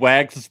Guillermo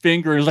wags his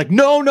finger and is like,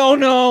 no,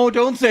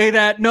 don't say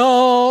that.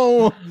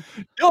 No.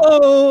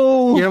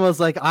 Guillermo's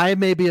like, I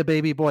may be a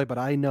baby boy, but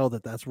I know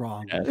that that's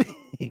wrong. Yes.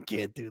 You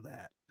can't do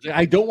that.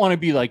 I don't want to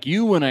be like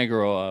you when I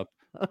grow up.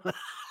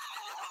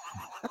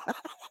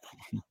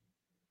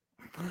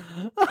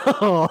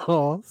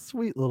 Oh,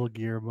 sweet little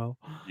Guillermo.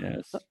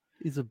 Yes.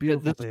 He's a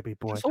beautiful this- baby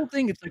boy. This whole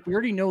thing, it's like we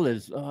already know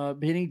this.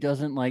 Benny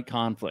doesn't like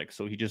conflict,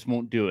 so he just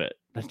won't do it.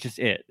 That's just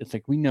it. It's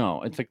like we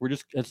know. It's like we're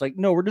just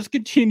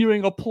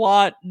continuing a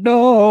plot.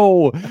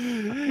 No.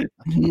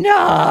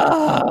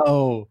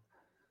 No.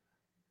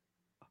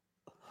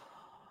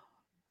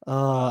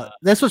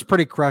 This was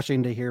pretty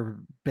crushing to hear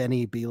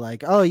Benny be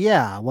like, "Oh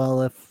yeah,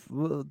 well if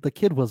the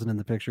kid wasn't in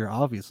the picture,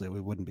 obviously we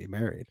wouldn't be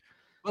married."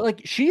 But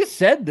like she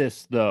said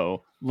this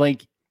though,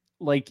 like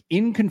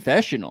in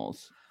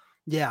confessionals.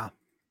 Yeah,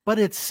 but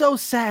it's so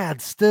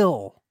sad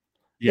still.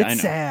 Yeah, It's I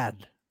know.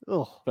 sad.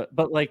 Oh,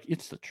 But like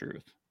it's the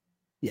truth.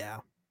 yeah.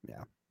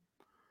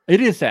 It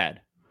is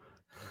sad.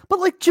 But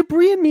like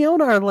Jabri and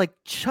Miona are like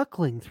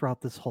chuckling throughout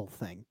this whole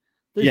thing.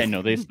 They're Yeah, just-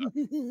 no, they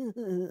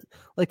suck.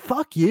 like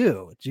fuck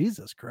you,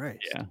 Jesus Christ,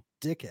 Yeah.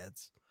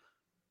 dickheads.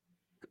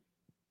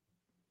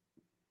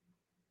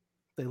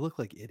 They look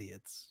like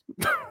idiots.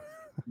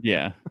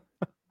 Yeah.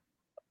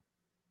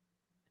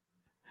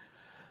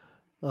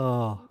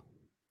 Oh,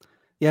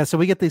 yeah. So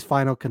we get these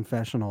final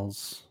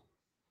confessionals,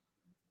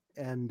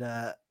 and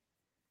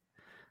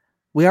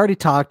we already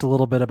talked a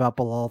little bit about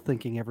Bilal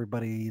thinking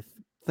everybody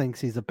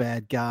thinks he's a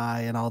bad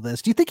guy and all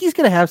this. Do you think he's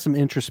going to have some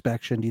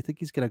introspection? Do you think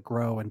he's going to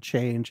grow and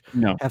change?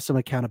 No, Have some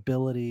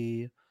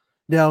accountability?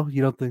 No,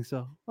 you don't think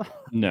so?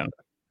 no.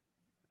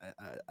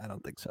 I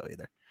don't think so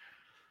either.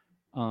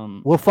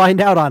 Um, We'll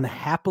find out on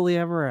Happily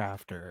Ever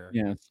After.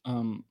 yes.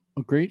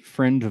 A great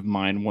friend of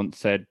mine once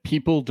said,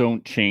 "People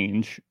don't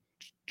change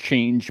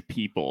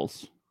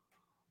peoples."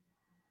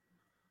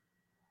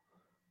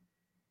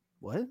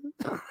 What?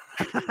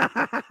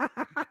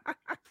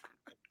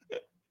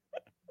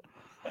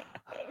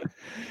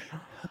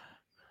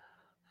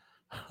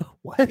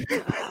 What?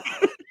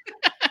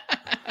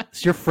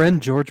 Is your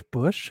friend George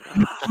Bush?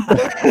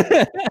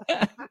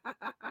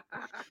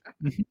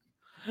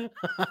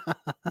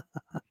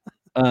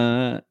 Do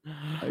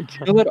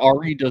you know that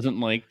Ari doesn't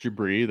like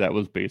Jabri? That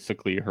was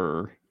basically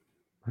her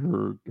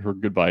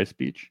goodbye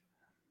speech.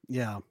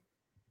 Yeah.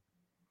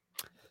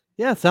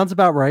 Yeah, sounds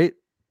about right.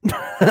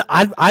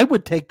 I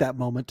would take that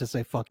moment to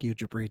say "fuck you,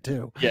 Jabri"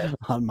 too. Yeah.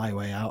 On my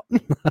way out.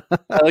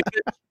 I like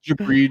that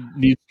Jabri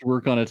needs to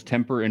work on his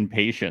temper and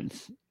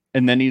patience.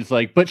 And then he's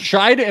like, "But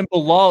Shida and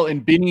Bilal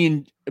and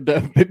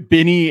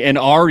Binny and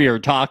Ari are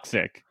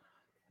toxic."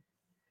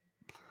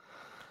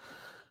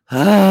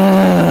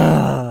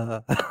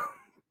 I'm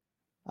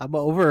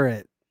over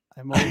it.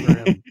 I'm over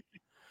him.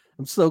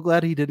 I'm so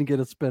glad he didn't get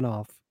a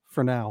spinoff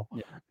for now.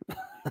 Yeah.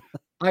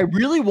 I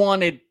really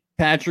wanted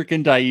Patrick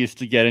and Dice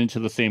to get into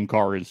the same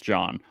car as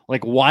John.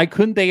 Like, why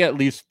couldn't they at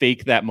least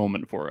fake that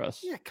moment for us?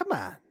 Yeah, come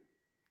on.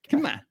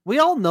 Come on. We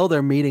all know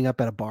they're meeting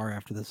up at a bar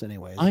after this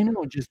anyways. I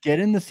know, just get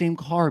in the same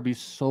car. It'd be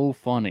so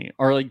funny.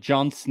 Or like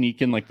John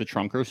sneak in like the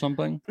trunk or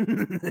something.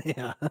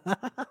 Yeah.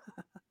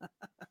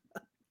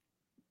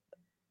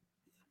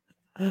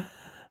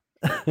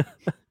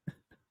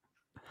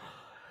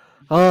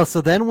 Oh,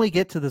 so then we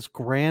get to this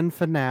grand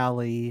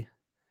finale.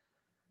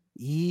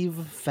 Eve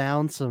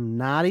found some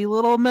naughty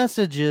little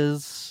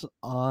messages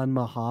on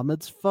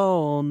Muhammad's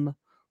phone,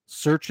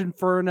 searching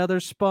for another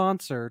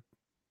sponsor.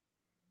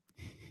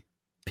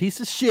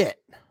 Piece of shit.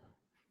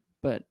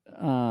 But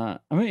I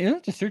mean, he's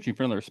not just searching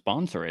for another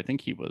sponsor. I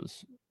think he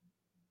was,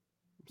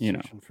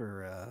 Searching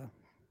for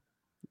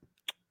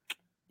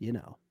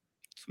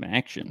some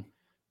action.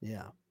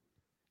 Yeah.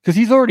 Because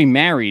he's already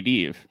married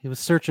Eve. He was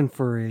searching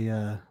for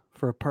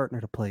a partner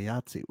to play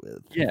Yahtzee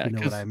with. Yeah, if you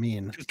know what I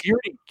mean. Because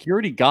he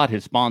already got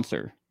his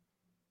sponsor.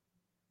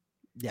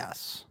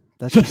 Yes,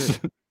 that's true. So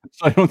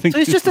I don't think So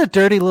he's just a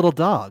dirty little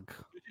dog.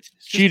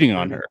 cheating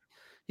on her.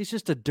 He's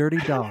just a dirty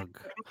dog.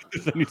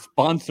 There's any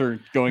sponsor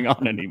going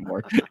on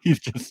anymore. He's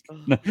just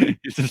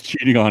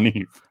cheating on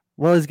Eve.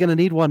 Well, he's gonna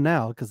need one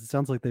now because it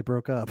sounds like they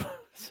broke up.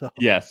 So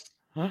Yes.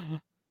 they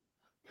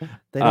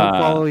don't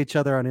follow each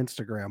other on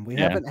Instagram. We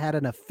yeah. haven't had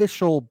an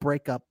official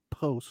breakup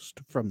post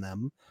from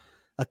them,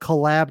 a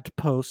collabed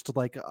post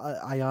like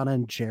Ayana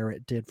and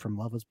Jarrett did from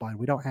Love Is Blind.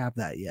 We don't have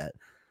that yet,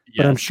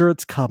 but I'm sure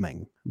it's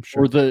coming. I'm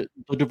sure. Or the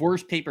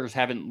divorce papers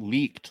haven't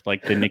leaked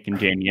like the Nick and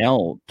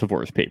Danielle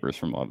divorce papers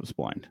from Love Is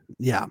Blind.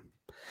 Yeah,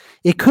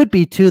 it could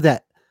be too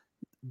that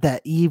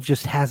Eve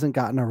just hasn't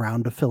gotten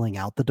around to filling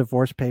out the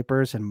divorce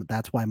papers, and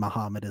that's why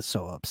Muhammad is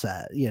so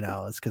upset.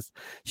 It's because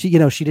she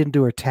didn't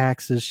do her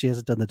taxes. She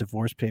hasn't done the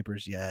divorce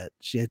papers yet.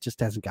 She just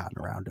hasn't gotten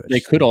around to it.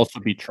 They could also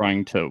be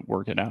trying to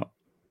work it out.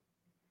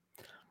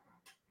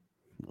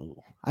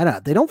 I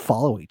don't. They don't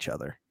follow each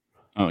other.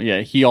 Oh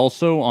yeah, he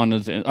also on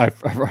his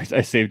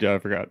I saved it. I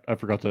forgot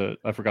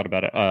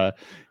about it.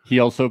 He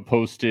also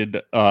posted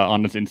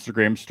on his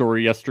Instagram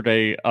story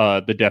yesterday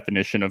the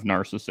definition of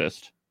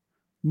narcissist.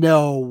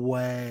 No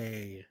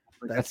way.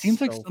 That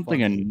seems like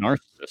something a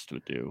narcissist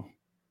would do.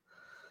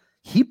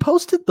 He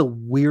posted the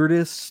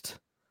weirdest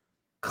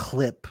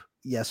clip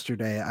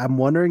yesterday. I'm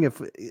wondering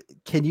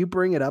can you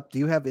bring it up? Do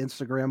you have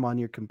Instagram on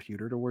your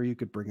computer to where you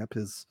could bring up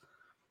his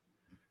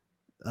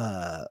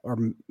or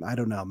I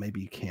don't know, maybe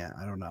you can't.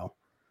 I don't know.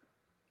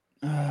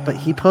 But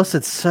he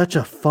posted such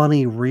a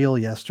funny reel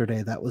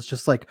yesterday that was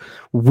just like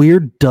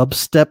weird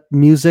dubstep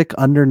music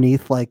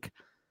underneath like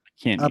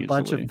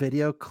bunch of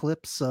video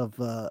clips of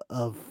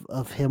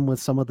him with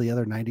some of the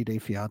other 90 Day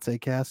Fiancé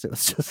cast. It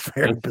was just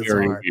very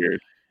bizarre. Very weird.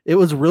 It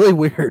was really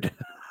weird.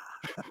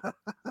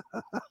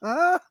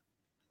 I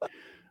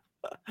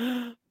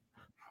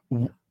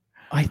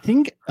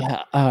think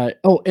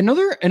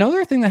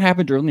another thing that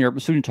happened during the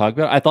episode we talked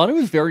about, I thought it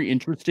was very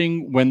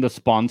interesting when the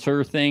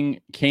sponsor thing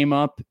came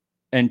up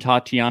and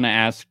Tatiana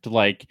asked,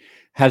 like,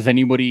 has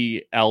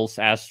anybody else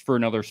asked for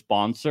another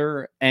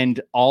sponsor? And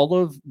all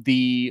of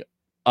the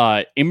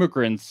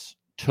immigrants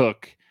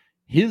took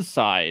his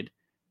side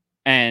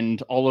and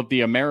all of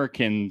the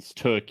Americans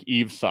took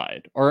Eve's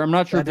side. Or I'm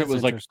not sure if it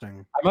was like a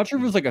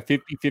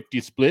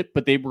 50-50 split,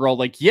 but they were all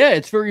like, yeah,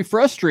 it's very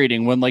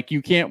frustrating when like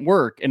you can't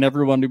work. And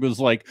everyone was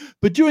like,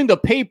 but doing the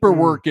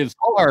paperwork is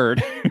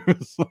hard. It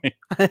was like,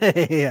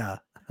 yeah.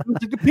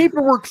 The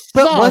paperwork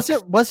sucks.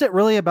 But was it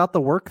really about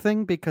the work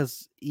thing?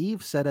 Because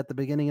Eve said at the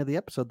beginning of the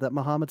episode that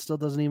Muhammad still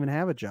doesn't even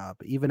have a job,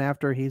 even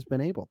after he's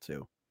been able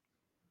to.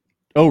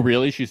 Oh,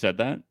 really? She said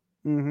that?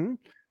 Mm-hmm.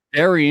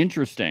 Very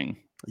interesting.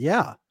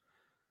 Yeah.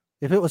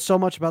 If it was so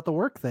much about the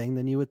work thing,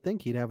 then you would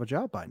think he'd have a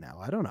job by now.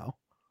 I don't know.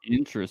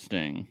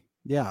 Interesting.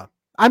 Yeah.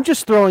 I'm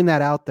just throwing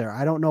that out there.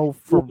 I don't know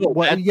for Well,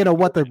 what that's-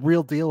 what the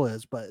real deal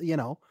is, but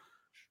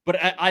But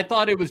I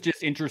thought it was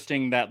just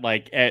interesting that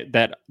like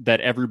that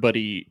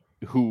everybody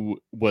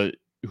who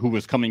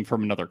was coming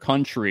from another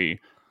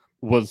country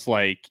was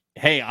like,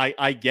 hey,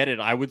 I get it.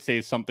 I would say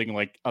something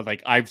like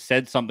I've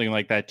said something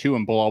like that too.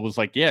 And Bilal was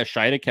like, yeah,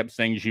 Shida kept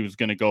saying she was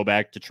going to go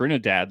back to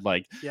Trinidad.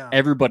 Like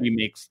everybody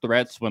makes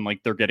threats when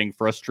like they're getting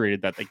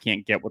frustrated that they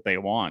can't get what they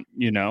want.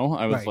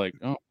 I was like,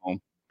 oh.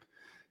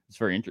 It's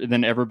very interesting.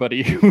 Then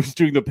everybody who was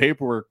doing the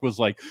paperwork was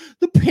like,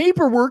 the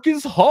paperwork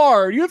is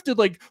hard. You have to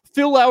like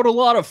fill out a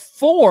lot of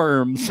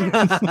forms.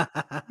 Fucking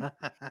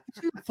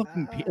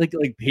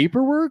like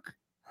paperwork.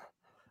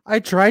 I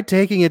tried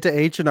taking it to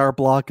H&R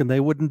Block and they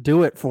wouldn't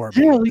do it for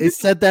me. Yeah, like, they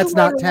said that's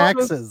not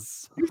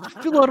taxes. You have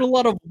to fill out a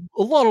lot of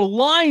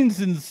lines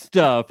and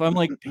stuff. I'm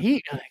like,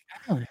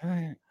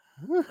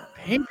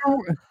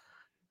 paperwork,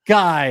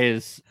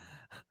 guys,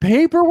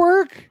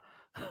 paperwork.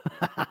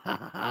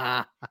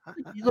 like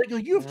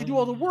you have to do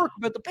all the work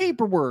about the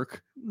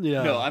paperwork.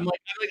 Yeah. No, I'm like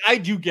I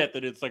do get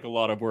that it's like a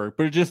lot of work,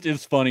 but it just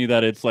is funny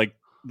that it's like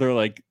they're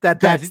like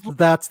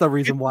that's the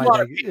reason why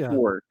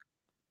work.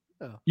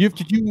 You have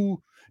to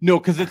do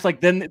because it's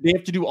like then they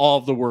have to do all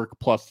of the work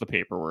plus the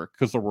paperwork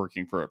because they're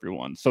working for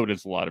everyone. So it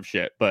is a lot of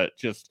shit, but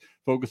just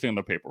focusing on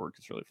the paperwork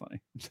is really funny.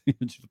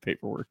 Just the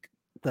paperwork.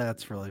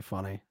 That's really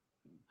funny.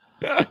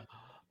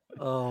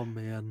 Oh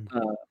man.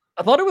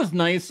 I thought it was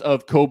nice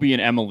of Kobe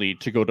and Emily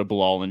to go to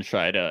Bilal and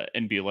Shida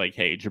and be like,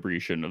 hey, Jabri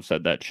shouldn't have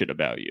said that shit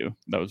about you.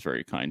 That was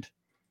very kind.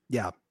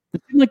 Yeah. They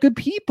seem like good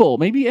people.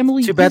 Maybe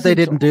Emily. Too bad they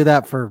didn't do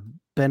that for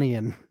Benny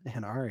and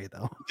Ari,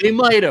 though. They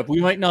might have.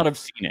 We might not have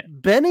seen it.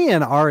 Benny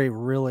and Ari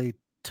really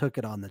took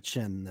it on the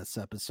chin this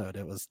episode.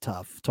 It was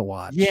tough to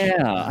watch.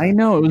 Yeah, I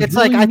know. It's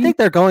really like, I think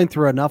they're going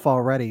through enough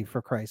already,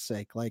 for Christ's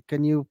sake. Like,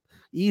 can you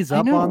ease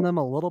up on them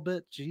a little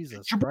bit?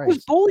 Jesus Christ. He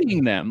was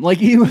bullying them. Like,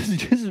 he was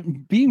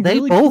just being They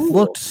really both cruel.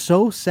 looked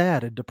so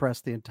sad and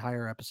depressed the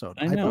entire episode.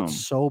 I know. felt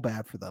so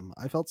bad for them.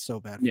 I felt so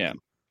bad for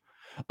them.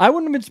 I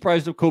wouldn't have been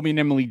surprised if Kobe and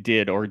Emily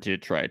did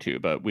try to,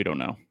 but we don't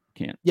know.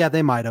 Can't. Yeah,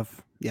 they might have.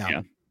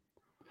 Yeah.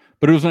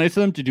 But it was nice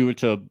of them to do it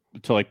to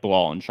like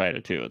Bilal and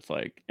Shida too. It's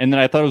like, and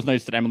then I thought it was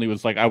nice that Emily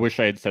was like, I wish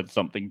I had said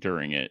something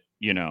during it,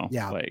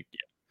 Yeah. Like,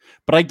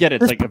 but I get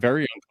it. It's like a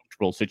very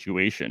uncomfortable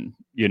situation,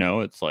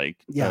 It's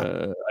like,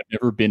 I've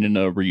never been in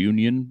a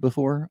reunion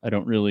before. I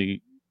don't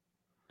really.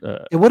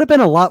 It would have been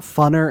a lot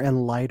funner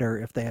and lighter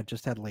if they had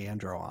just had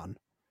Leandro on.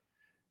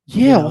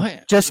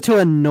 Yeah, just to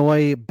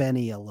annoy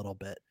Benny a little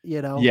bit,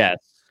 Yes.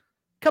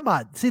 Come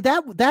on, see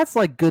that's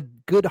like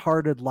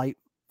good-hearted, light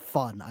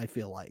fun. I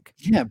feel like.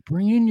 Yeah,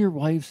 bring in your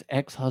wife's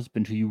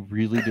ex-husband who you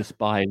really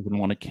despise and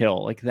want to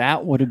kill. Like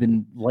that would have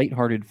been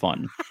lighthearted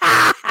fun.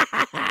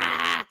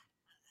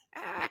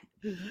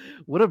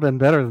 Would have been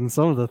better than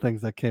some of the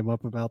things that came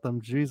up about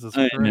them. Jesus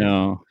Christ. I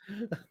know.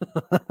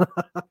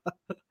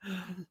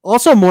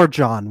 Also, more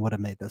John would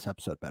have made this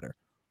episode better.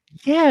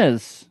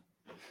 Yes,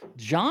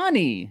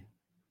 Johnny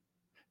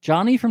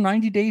from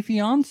 90 Day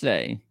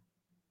Fiance.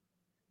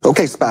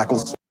 Okay,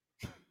 Spackles.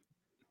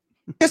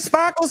 Your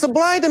Spackles are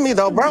blinding me,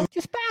 though, bro.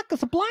 Your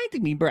Spackles are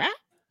blinding me, bruh.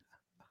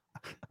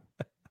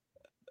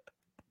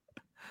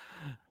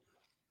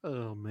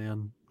 Oh,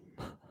 man.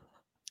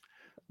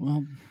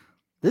 Well,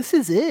 this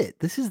is it.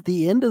 This is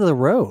the end of the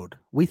road.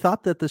 We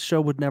thought that this show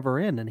would never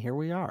end, and here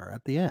we are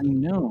at the end.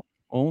 No.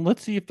 Well,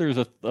 let's see if there's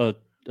a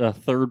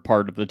third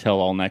part of the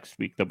tell-all next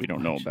week that we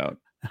don't know about.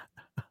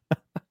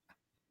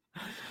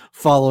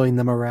 Following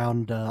them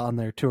around on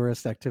their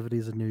tourist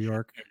activities in New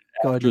York,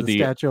 going to the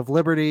Statue of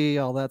Liberty,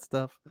 all that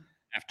stuff.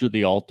 After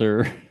the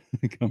altar.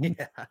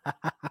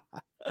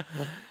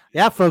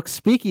 Yeah, folks,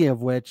 speaking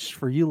of which,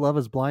 for you Love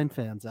is Blind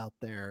fans out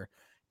there,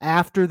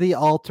 After the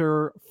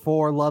Altar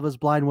for Love is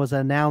Blind was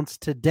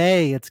announced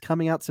today. It's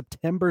coming out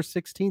September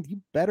 16th.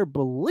 You better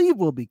believe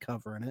we'll be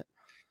covering it.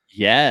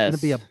 Yes.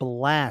 It's going to be a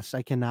blast.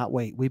 I cannot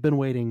wait. We've been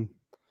waiting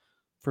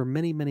for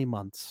many, many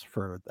months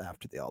for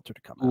After the Altar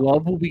to come out.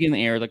 Love will be in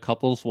the air. The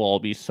couples will all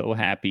be so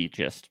happy.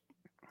 Just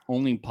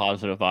only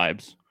positive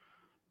vibes.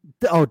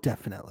 Oh,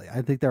 definitely.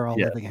 I think they're all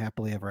living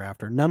happily ever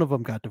after. None of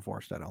them got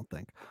divorced, I don't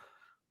think.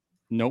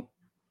 Nope.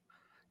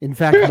 In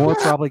fact, more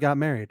probably got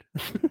married.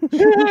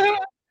 The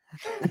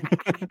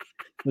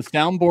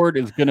soundboard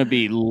is going to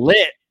be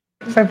lit.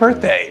 It's my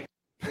birthday.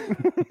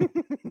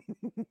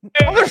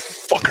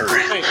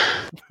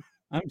 Motherfucker.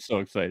 I'm so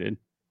excited.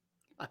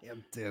 I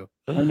am too.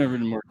 I've never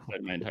been more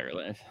excited in my entire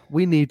life.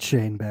 We need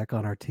Shane back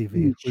on our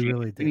TV. We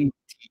really do. We need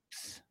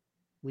deeps.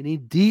 We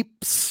need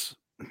deeps.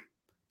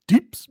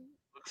 Deeps.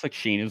 Looks like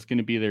Shayna's going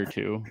to be there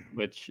too,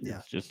 which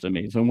is just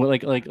amazing. Well,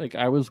 like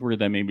I was worried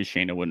that maybe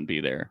Shayna wouldn't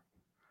be there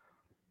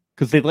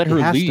because they let her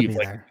leave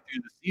like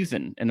through the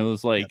season, and it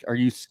was like, "Are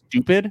you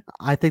stupid?"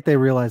 I think they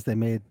realized they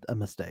made a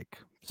mistake.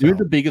 You're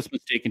the biggest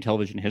mistake in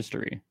television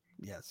history.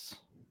 Yes.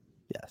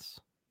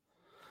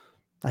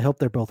 I hope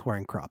they're both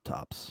wearing crop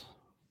tops.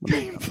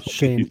 Shane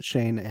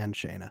and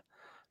Shayna.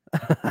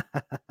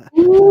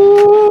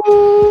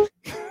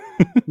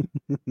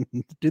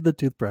 Do the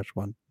toothbrush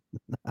one.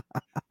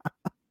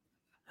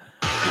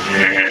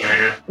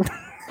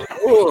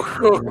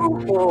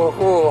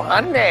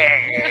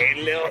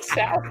 Honey, little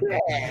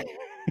Southland.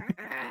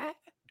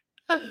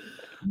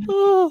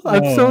 Oh,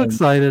 I'm so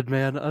excited,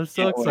 man. I'm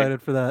so Can't wait.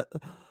 excited for that.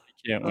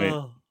 Can't wait.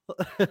 Oh.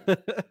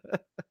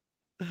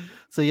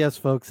 So yes,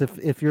 folks,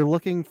 if you're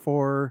looking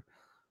for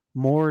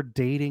more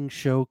dating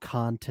show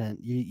content,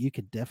 you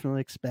could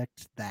definitely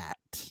expect that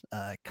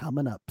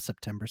coming up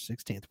September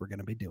 16th. We're going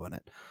to be doing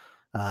it,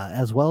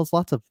 as well as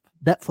lots of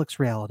Netflix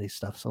reality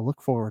stuff. So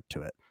look forward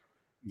to it.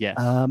 Yes.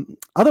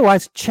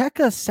 Otherwise, check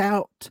us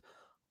out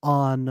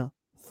on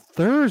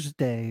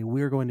Thursday.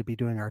 We're going to be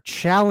doing our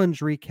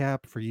challenge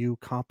recap for you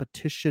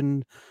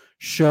competition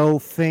show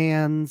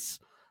fans.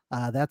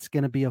 That's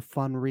going to be a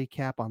fun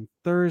recap on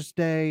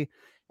Thursday.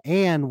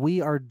 And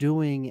we are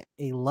doing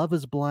a Love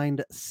is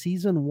Blind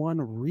season 1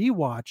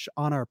 rewatch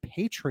on our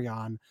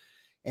Patreon.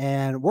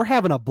 And we're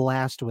having a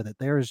blast with it.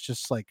 There is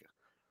just like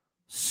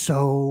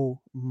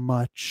so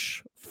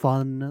much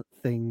fun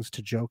things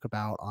to joke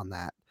about on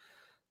that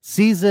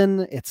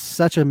season. It's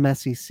such a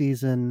messy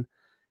season.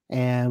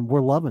 And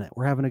we're loving it.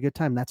 We're having a good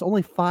time. That's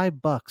only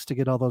 $5 to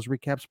get all those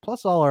recaps,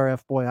 plus all our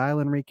F-Boy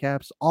Island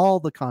recaps, all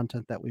the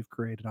content that we've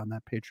created on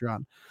that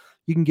Patreon.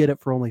 You can get it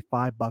for only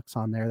 $5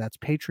 on there. That's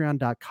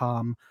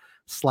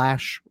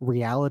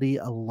patreon.com/reality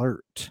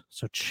alert.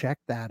 So check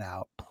that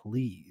out,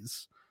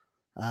 please.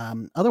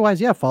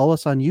 Otherwise, yeah, follow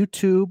us on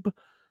YouTube,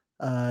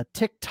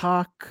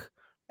 TikTok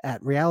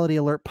at Reality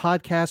Alert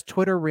Podcast,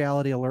 Twitter,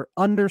 Reality Alert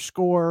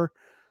 _,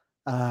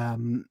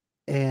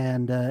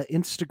 and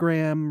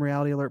Instagram,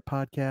 Reality Alert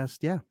Podcast.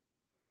 Yeah.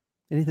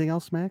 Anything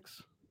else,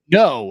 Max?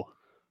 No.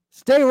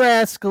 Stay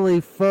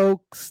rascally,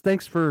 folks.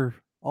 Thanks for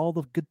all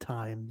the good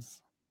times.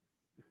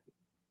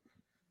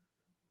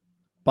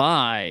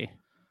 Bye.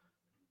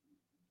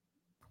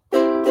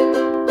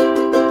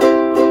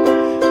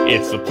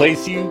 It's the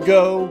place you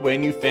go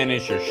when you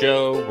finish your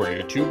show. We're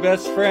your two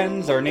best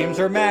friends. Our names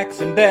are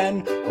Max and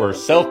Ben. We're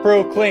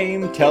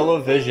self-proclaimed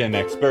television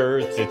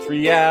experts. It's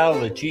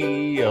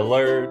Reality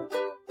Alert.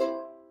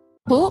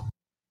 Whoop.